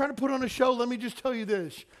 If you're trying to put on a show, let me just tell you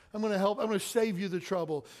this. I'm going to help. I'm going to save you the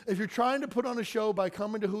trouble. If you're trying to put on a show by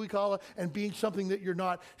coming to Huikala and being something that you're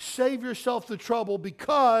not, save yourself the trouble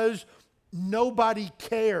because nobody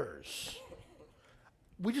cares.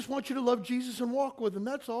 We just want you to love Jesus and walk with him.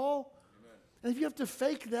 That's all. And if you have to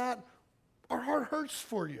fake that, our heart hurts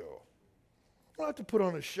for you. You don't have to put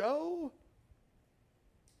on a show.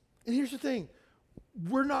 And here's the thing.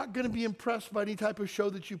 We're not going to be impressed by any type of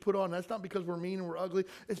show that you put on. That's not because we're mean and we're ugly.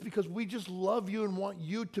 It's because we just love you and want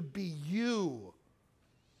you to be you.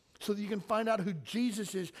 So that you can find out who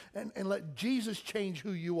Jesus is and let Jesus change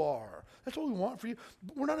who you are. That's what we want for you.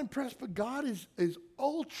 We're not impressed, but God is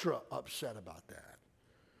ultra upset about that.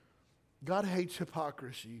 God hates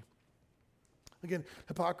hypocrisy. Again,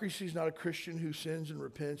 hypocrisy is not a Christian who sins and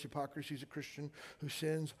repents. Hypocrisy is a Christian who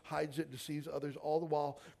sins, hides it, deceives others, all the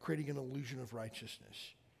while creating an illusion of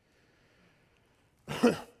righteousness.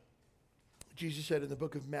 Jesus said in the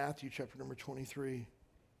book of Matthew, chapter number 23,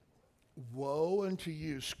 woe unto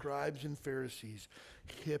you, scribes and Pharisees,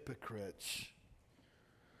 hypocrites.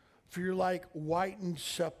 For you're like whitened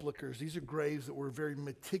sepulchres. These are graves that were very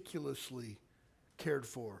meticulously cared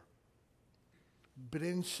for. But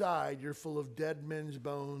inside, you're full of dead men's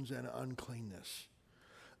bones and uncleanness.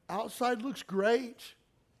 Outside looks great.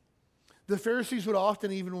 The Pharisees would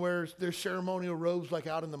often even wear their ceremonial robes like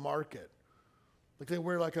out in the market. Like they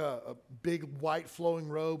wear like a big white flowing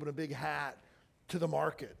robe and a big hat to the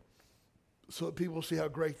market so that people see how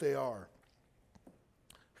great they are.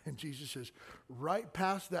 And Jesus says, right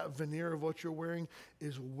past that veneer of what you're wearing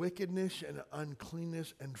is wickedness and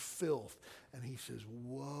uncleanness and filth. And he says,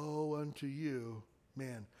 woe unto you.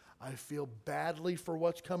 Man, I feel badly for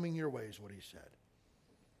what's coming your way is what he said.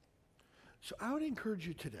 So I would encourage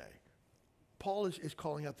you today. Paul is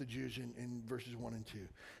calling out the Jews in verses 1 and 2.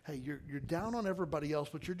 Hey, you're down on everybody else,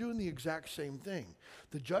 but you're doing the exact same thing.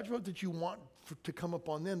 The judgment that you want to come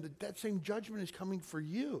upon them, that same judgment is coming for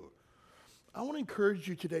you. I want to encourage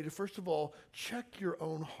you today to, first of all, check your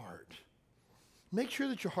own heart. Make sure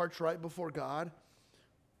that your heart's right before God.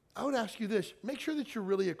 I would ask you this. Make sure that you're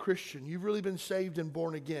really a Christian. You've really been saved and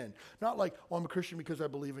born again. Not like, well, I'm a Christian because I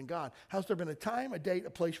believe in God. Has there been a time, a date, a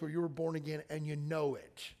place where you were born again and you know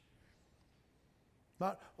it?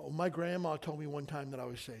 Not, oh, my grandma told me one time that I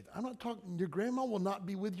was saved. I'm not talking, your grandma will not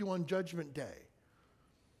be with you on Judgment Day.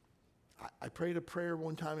 I prayed a prayer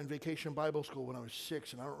one time in Vacation Bible School when I was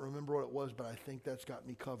 6, and I don't remember what it was, but I think that's got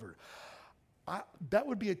me covered. That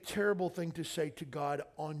would be a terrible thing to say to God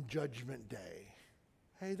on Judgment Day.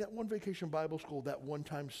 Hey, that one Vacation Bible School, that one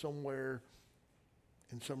time somewhere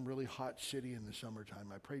in some really hot city in the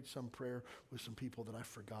summertime, I prayed some prayer with some people that I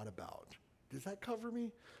forgot about. Does that cover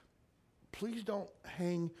me? Please don't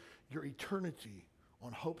hang your eternity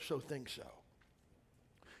on hope so, think so.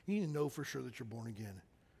 You need to know for sure that you're born again.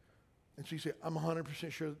 And so you say, I'm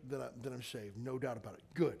 100% sure that I'm saved. No doubt about it.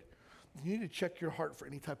 Good. You need to check your heart for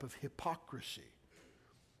any type of hypocrisy.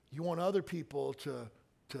 You want other people to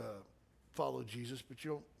follow Jesus, but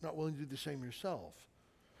you're not willing to do the same yourself.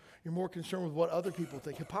 You're more concerned with what other people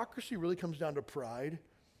think. Hypocrisy really comes down to pride.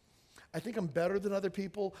 I think I'm better than other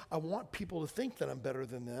people. I want people to think that I'm better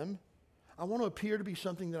than them. I want to appear to be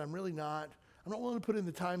something that I'm really not. I'm not willing to put in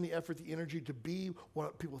the time, the effort, the energy to be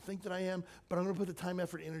what people think that I am, but I'm going to put the time,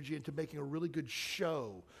 effort, energy into making a really good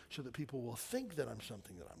show so that people will think that I'm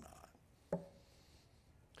something that I'm not.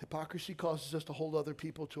 Hypocrisy causes us to hold other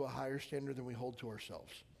people to a higher standard than we hold to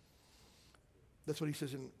ourselves. That's what he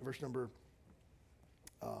says in verse number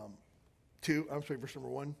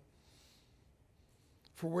 1.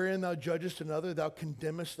 For wherein thou judgest another, thou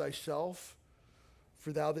condemnest thyself.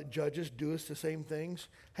 For thou that judgest doest the same things.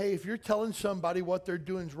 Hey, if you're telling somebody what they're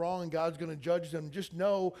doing is wrong and God's going to judge them, just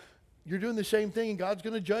know you're doing the same thing and God's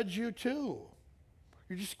going to judge you too.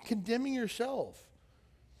 You're just condemning yourself.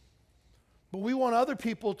 But we want other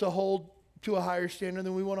people to hold to a higher standard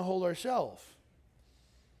than we want to hold ourselves.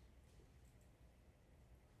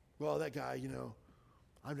 Well, that guy,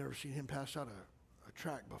 I've never seen him pass out a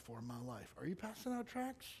tract before in my life. Are you passing out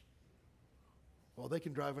tracts? Well, they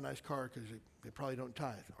can drive a nice car because they probably don't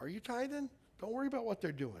tithe. Are you tithing? Don't worry about what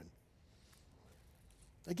they're doing.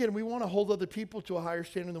 Again, we want to hold other people to a higher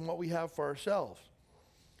standard than what we have for ourselves.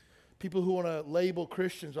 People who want to label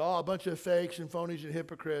Christians, a bunch of fakes and phonies and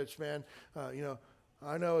hypocrites, man.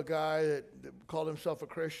 I know a guy that called himself a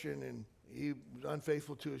Christian and he was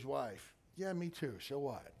unfaithful to his wife. Yeah, me too. So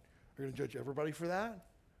what? Are you going to judge everybody for that?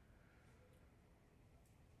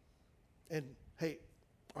 And hey,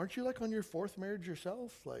 aren't you like on your fourth marriage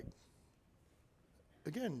yourself? Like,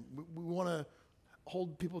 again, we want to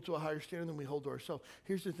hold people to a higher standard than we hold to ourselves.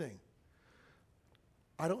 Here's the thing.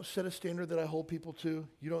 I don't set a standard that I hold people to.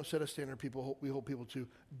 You don't set a standard we hold people to.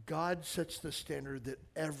 God sets the standard that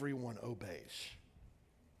everyone obeys.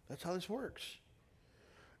 That's how this works.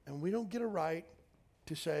 And we don't get a right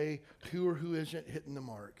to say who or who isn't hitting the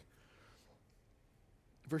mark.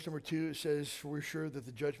 Verse number 2, it says, for we're sure that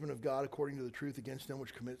the judgment of God according to the truth against them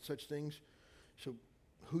which commit such things. So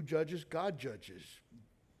who judges? God judges.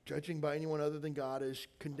 Judging by anyone other than God is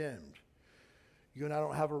condemned. You and I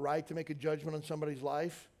don't have a right to make a judgment on somebody's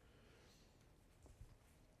life.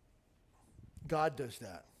 God does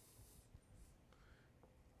that.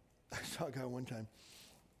 I saw a guy one time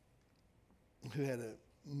who had a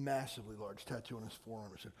massively large tattoo on his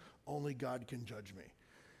forearm. It said, only God can judge me.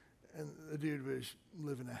 And the dude was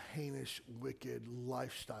living a heinous, wicked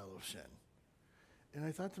lifestyle of sin. And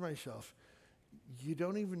I thought to myself, you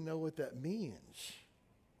don't even know what that means.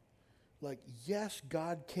 Like, yes,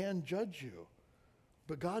 God can judge you,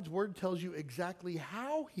 but God's word tells you exactly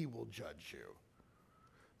how he will judge you.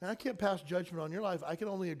 Now, I can't pass judgment on your life. I can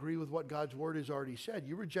only agree with what God's word has already said.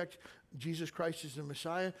 You reject Jesus Christ as the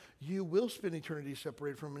Messiah, you will spend eternity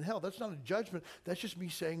separated from him in hell. That's not a judgment. That's just me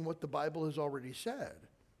saying what the Bible has already said.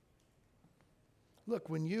 Look,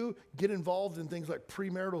 when you get involved in things like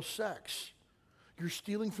premarital sex, you're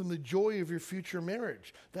stealing from the joy of your future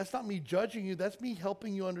marriage. That's not me judging you. That's me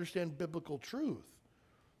helping you understand biblical truth.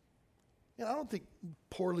 And I don't think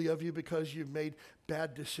poorly of you because you've made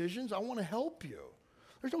bad decisions. I want to help you.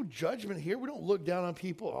 There's no judgment here. We don't look down on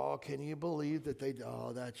people. Oh, can you believe that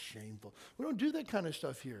that's shameful. We don't do that kind of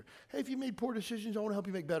stuff here. Hey, if you made poor decisions, I want to help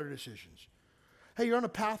you make better decisions. Hey, you're on a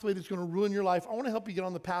pathway that's going to ruin your life. I want to help you get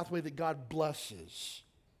on the pathway that God blesses.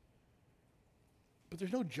 But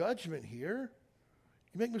there's no judgment here.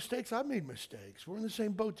 You make mistakes, I've made mistakes. We're in the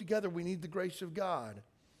same boat together. We need the grace of God.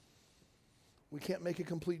 We can't make a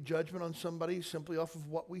complete judgment on somebody simply off of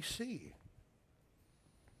what we see.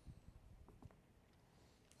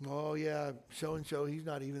 Oh yeah, so-and-so, he's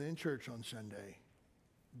not even in church on Sunday.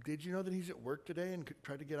 Did you know that he's at work today and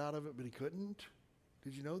tried to get out of it, but he couldn't?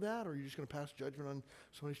 Did you know that? Or are you just going to pass judgment on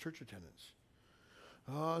somebody's church attendance?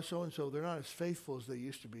 Oh, so-and-so, they're not as faithful as they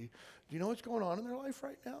used to be. Do you know what's going on in their life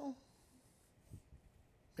right now?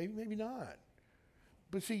 Maybe not.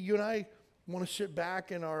 But see, you and I want to sit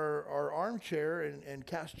back in our armchair and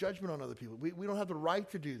cast judgment on other people. We don't have the right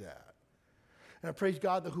to do that. And I praise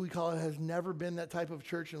God that Who We Call It has never been that type of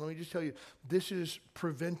church. And let me just tell you, this is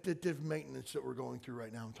preventative maintenance that we're going through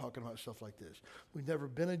right now. I'm talking about stuff like this. We've never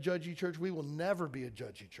been a judgy church. We will never be a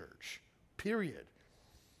judgy church, period.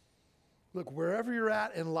 Look, wherever you're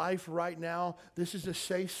at in life right now, this is a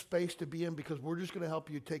safe space to be in because we're just going to help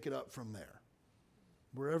you take it up from there.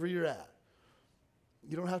 Wherever you're at.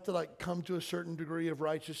 You don't have to come to a certain degree of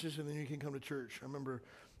righteousness and then you can come to church. I remember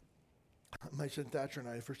my son Thatcher and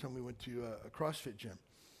I, the first time we went to a CrossFit gym.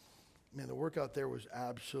 Man, the workout there was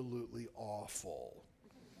absolutely awful.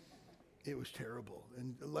 It was terrible.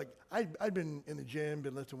 And like, I'd been in the gym,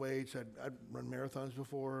 been lifting weights. I'd run marathons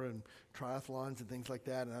before and triathlons and things like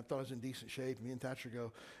that. And I thought I was in decent shape. Me and Thatcher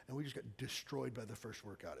go, and we just got destroyed by the first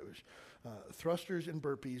workout. It was thrusters and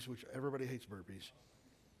burpees, which everybody hates burpees.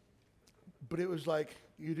 But it was like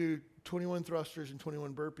you do 21 thrusters and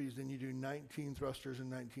 21 burpees, then you do 19 thrusters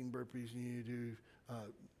and 19 burpees, and you do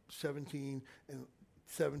 17 and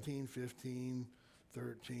 17, 15,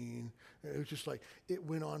 13. It was just like, it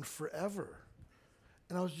went on forever.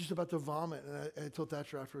 And I was just about to vomit. And I told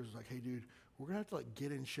Thatcher afterwards, I was like, hey, dude, we're going to have to like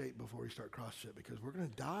get in shape before we start CrossFit because we're going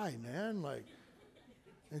to die, man. Like,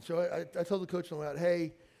 and so I told the coach on the way out,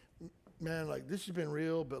 hey, man, like this has been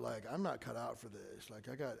real, but like I'm not cut out for this. Like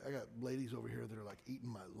I got ladies over here that are like eating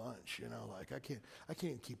my lunch, you know, like I can't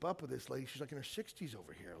even keep up with this lady. She's like in her 60s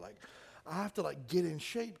over here. Like I have to like get in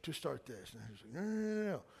shape to start this. And I was like,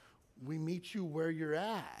 no. We meet you where you're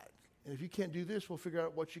at. And if you can't do this, we'll figure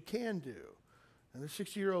out what you can do. And the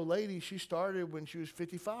 60-year-old lady, she started when she was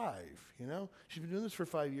 55, you know? She's been doing this for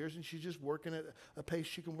 5 years, and she's just working at a pace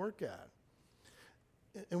she can work at.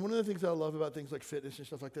 And one of the things I love about things like fitness and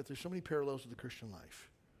stuff like that, there's so many parallels to the Christian life.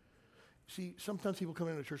 See, sometimes people come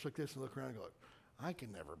into a church like this and look around and go, I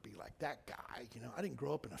can never be like that guy. You know, I didn't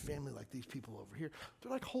grow up in a family like these people over here.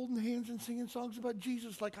 They're like holding hands and singing songs about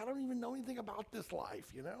Jesus. Like, I don't even know anything about this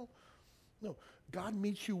life, you know? No, God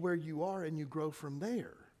meets you where you are and you grow from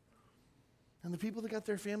there. And the people that got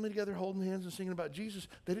their family together holding hands and singing about Jesus,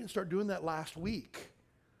 they didn't start doing that last week.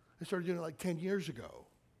 They started doing it like 10 years ago.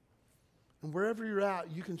 And wherever you're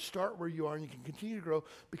at, you can start where you are and you can continue to grow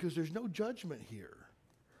because there's no judgment here.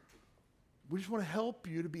 We just want to help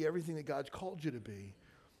you to be everything that God's called you to be.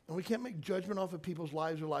 And we can't make judgment off of people's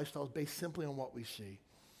lives or lifestyles based simply on what we see.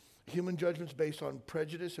 Human judgment's based on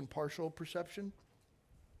prejudice and partial perception.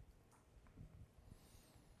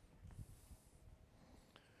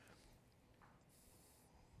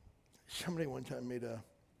 Somebody one time made an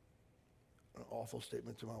awful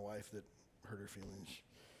statement to my wife that hurt her feelings.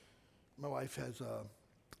 My wife has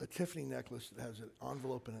a Tiffany necklace that has an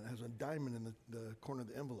envelope in it. It has a diamond in the corner of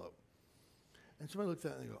the envelope. And somebody looked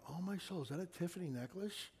at it and they go, oh my soul, is that a Tiffany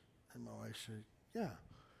necklace? And my wife said, yeah.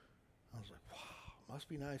 I was like, wow, must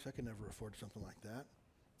be nice. I could never afford something like that.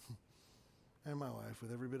 And my wife,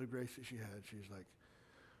 with every bit of grace that she had, she's like,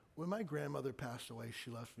 when my grandmother passed away,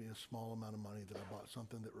 she left me a small amount of money that I bought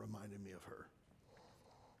something that reminded me of her.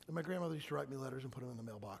 And my grandmother used to write me letters and put them in the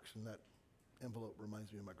mailbox, and that envelope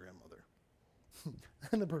reminds me of my grandmother.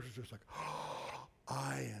 And the person's just like, oh,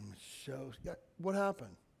 I am so... Yeah, what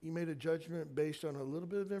happened? You made a judgment based on a little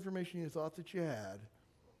bit of information you thought that you had,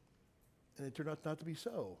 and it turned out not to be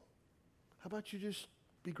so. How about you just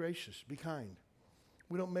be gracious, be kind?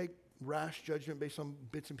 We don't make rash judgment based on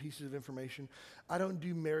bits and pieces of information. I don't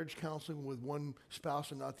do marriage counseling with one spouse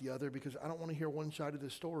and not the other because I don't want to hear one side of the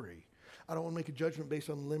story. I don't want to make a judgment based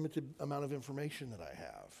on limited amount of information that I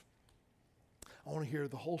have. I want to hear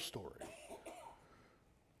the whole story.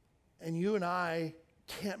 And you and I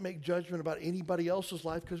can't make judgment about anybody else's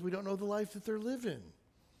life because we don't know the life that they're living.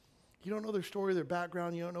 You don't know their story, their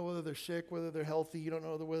background. You don't know whether they're sick, whether they're healthy. You don't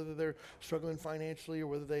know whether they're struggling financially or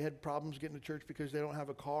whether they had problems getting to church because they don't have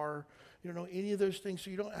a car. You don't know any of those things, so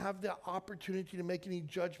you don't have the opportunity to make any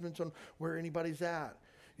judgments on where anybody's at.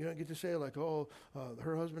 You don't get to say like, oh,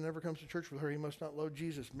 her husband never comes to church with her. He must not love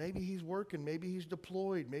Jesus. Maybe he's working. Maybe he's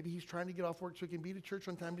deployed. Maybe he's trying to get off work so he can be to church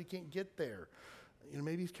on time, but he can't get there. You know,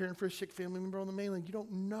 maybe he's caring for a sick family member on the mainland. You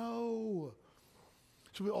don't know.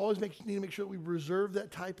 So we always need to make sure that we reserve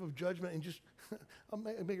that type of judgment and just, I'll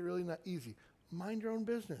make it really not easy. Mind your own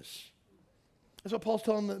business. That's what Paul's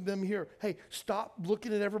telling them here. Hey, stop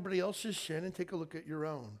looking at everybody else's sin and take a look at your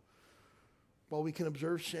own. While we can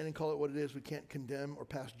observe sin and call it what it is, we can't condemn or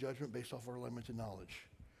pass judgment based off our limited knowledge.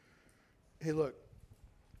 Hey, look,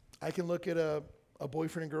 I can look at a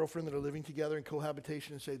boyfriend and girlfriend that are living together in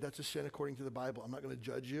cohabitation and say, that's a sin according to the Bible. I'm not going to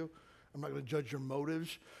judge you. I'm not going to judge your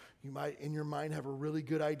motives. You might, in your mind, have a really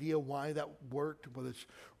good idea why that worked, whether it's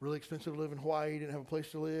really expensive to live in Hawaii, you didn't have a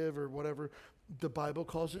place to live, or whatever. The Bible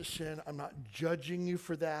calls it sin. I'm not judging you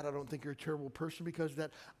for that. I don't think you're a terrible person because of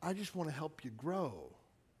that. I just want to help you grow.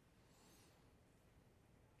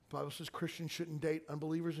 The Bible says Christians shouldn't date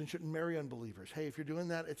unbelievers and shouldn't marry unbelievers. Hey, if you're doing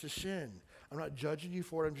that, it's a sin. I'm not judging you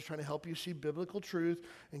for it. I'm just trying to help you see biblical truth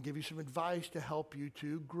and give you some advice to help you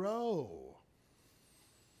to grow.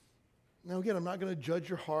 Now, again, I'm not going to judge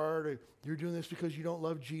your heart or you're doing this because you don't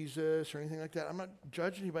love Jesus or anything like that. I'm not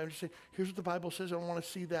judging anybody. I'm just saying, here's what the Bible says. I want to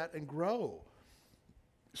see that and grow.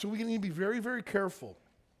 So we need to be very, very careful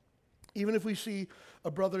Even if we see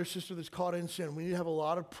a brother or sister that's caught in sin, we need to have a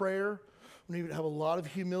lot of prayer. We need to have a lot of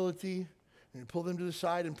humility. We need to pull them to the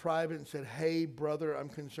side in private and say, hey, brother, I'm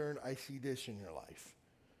concerned. I see this in your life.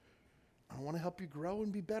 I want to help you grow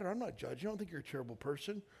and be better. I'm not judging. I don't think you're a terrible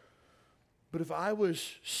person. But if I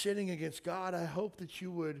was sinning against God, I hope that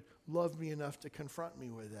you would love me enough to confront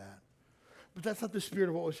me with that. But that's not the spirit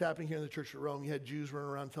of what was happening here in the church at Rome. You had Jews running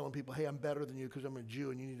around telling people, hey, I'm better than you because I'm a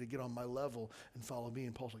Jew and you need to get on my level and follow me.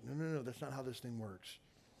 And Paul's like, no, that's not how this thing works.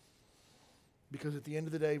 Because at the end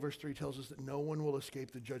of the day, verse 3 tells us that no one will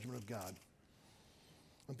escape the judgment of God.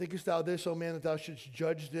 And thinkest thou this, O man, that thou shouldst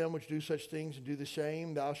judge them which do such things and do the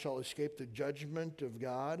same? Thou shalt escape the judgment of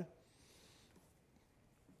God.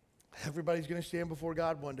 Everybody's going to stand before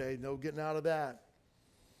God one day. No getting out of that.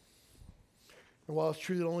 And while it's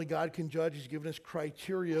true that only God can judge, he's given us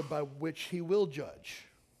criteria by which he will judge.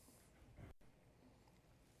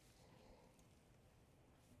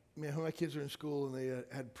 Man, when my kids were in school and they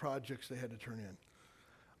had projects they had to turn in,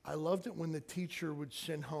 I loved it when the teacher would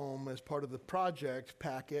send home as part of the project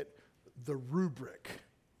packet the rubric,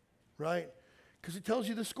 right? Because it tells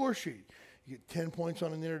you the score sheet. You get 10 points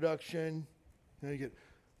on an introduction. You get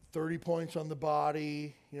 30 points on the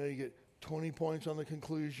body. You get 20 points on the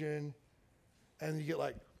conclusion. And you get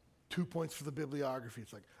like 2 points for the bibliography.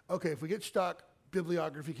 It's like, okay, if we get stuck,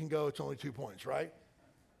 bibliography can go. It's only 2 points, right?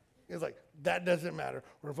 It's like, that doesn't matter.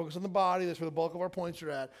 We're going to focus on the body. That's where the bulk of our points are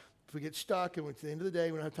at. If we get stuck and at the end of the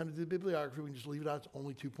day, we don't have time to do the bibliography, we can just leave it out. It's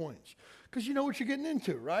only 2 points. Because you know what you're getting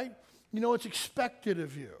into, right? You know what's expected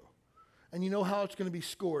of you. And you know how it's going to be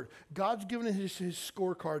scored. God's given his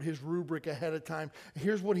scorecard, his rubric ahead of time.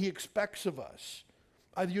 Here's what he expects of us.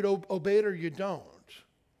 Either you obey it or you don't.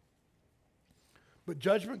 But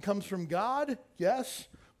judgment comes from God, yes,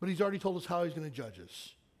 but he's already told us how he's going to judge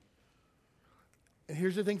us. And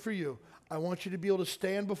here's the thing for you. I want you to be able to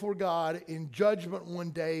stand before God in judgment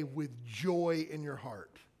one day with joy in your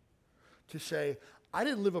heart. To say, I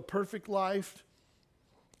didn't live a perfect life,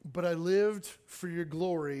 but I lived for your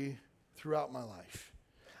glory throughout my life.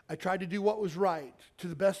 I tried to do what was right to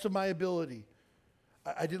the best of my ability.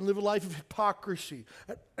 I didn't live a life of hypocrisy.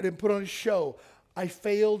 I didn't put on a show. I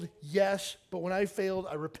failed, yes, but when I failed,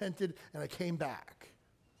 I repented and I came back.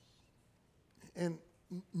 And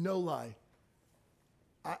no lie,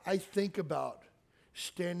 I think about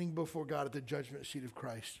standing before God at the judgment seat of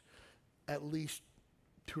Christ at least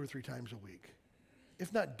 2 or 3 times a week,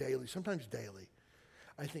 if not daily, sometimes daily.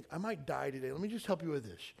 I think, I might die today. Let me just help you with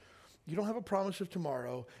this. You don't have a promise of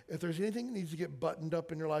tomorrow. If there's anything that needs to get buttoned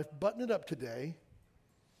up in your life, button it up today.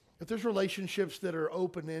 If there's relationships that are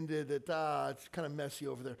open-ended, that it's kind of messy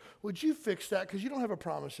over there, would you fix that? Because you don't have a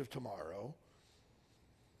promise of tomorrow.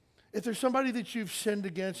 If there's somebody that you've sinned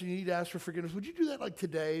against and you need to ask for forgiveness, would you do that like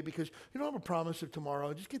today? Because you don't have a promise of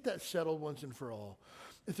tomorrow. Just get that settled once and for all.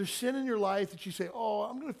 If there's sin in your life that you say, oh,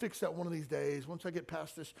 I'm going to fix that one of these days. Once I get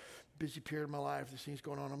past this busy period of my life, this thing's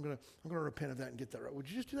going on, I'm going to repent of that and get that right. Would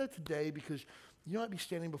you just do that today? Because you might be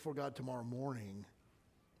standing before God tomorrow morning,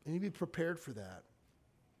 and you be prepared for that.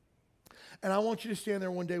 And I want you to stand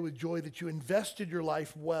there one day with joy that you invested your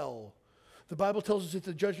life well. The Bible tells us at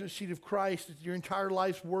the judgment seat of Christ that your entire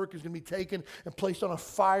life's work is going to be taken and placed on a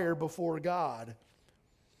fire before God.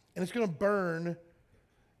 And it's going to burn.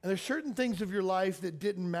 And there's certain things of your life that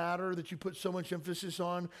didn't matter, that you put so much emphasis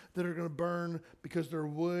on, that are going to burn because they're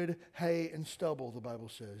wood, hay, and stubble, the Bible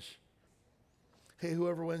says. Hey,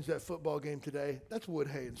 whoever wins that football game today, that's wood,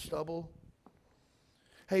 hay, and stubble.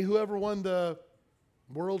 Hey, whoever won the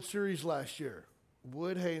World Series last year,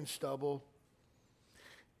 wood, hay, and stubble.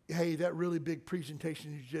 Hey, that really big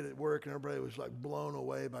presentation you did at work and everybody was like blown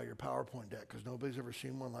away by your PowerPoint deck because nobody's ever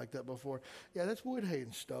seen one like that before. Yeah, that's wood, hay,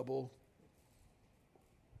 and stubble.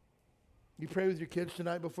 You pray with your kids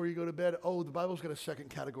tonight before you go to bed. Oh, the Bible's got a second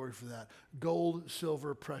category for that. Gold,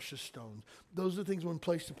 silver, precious stones. Those are the things when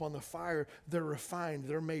placed upon the fire, they're refined.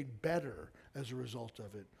 They're made better as a result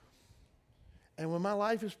of it. And when my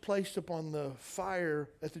life is placed upon the fire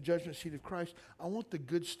at the judgment seat of Christ, I want the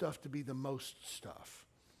good stuff to be the most stuff.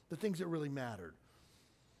 The things that really mattered.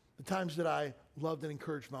 The times that I loved and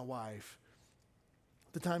encouraged my wife.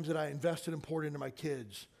 The times that I invested and poured into my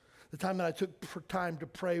kids. The time that I took time to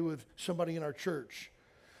pray with somebody in our church.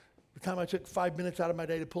 The time I took 5 minutes out of my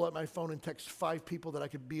day to pull out my phone and text 5 people that I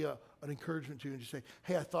could be an encouragement to and just say,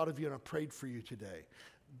 hey, I thought of you and I prayed for you today.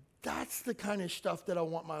 That's the kind of stuff that I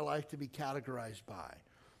want my life to be categorized by.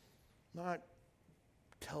 Not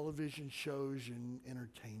television shows and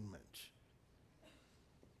entertainment.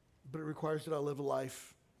 But it requires that I live a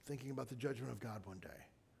life thinking about the judgment of God one day.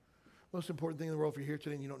 Most important thing in the world, if you're here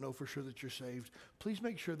today and you don't know for sure that you're saved, please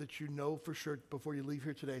make sure that you know for sure before you leave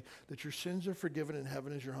here today that your sins are forgiven and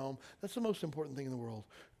heaven is your home. That's the most important thing in the world.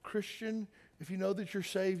 Christian, if you know that you're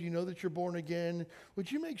saved, you know that you're born again,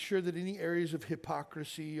 would you make sure that any areas of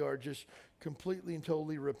hypocrisy are just completely and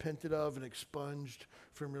totally repented of and expunged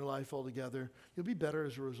from your life altogether? You'll be better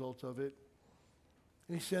as a result of it.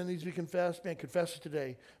 Any sin needs to be confessed? Man, confess it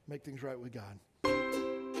today. Make things right with God.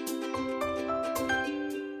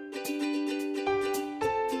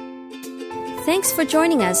 Thanks for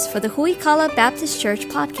joining us for the Huikala Baptist Church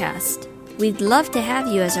podcast. We'd love to have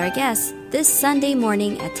you as our guest this Sunday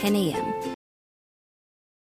morning at 10 a.m.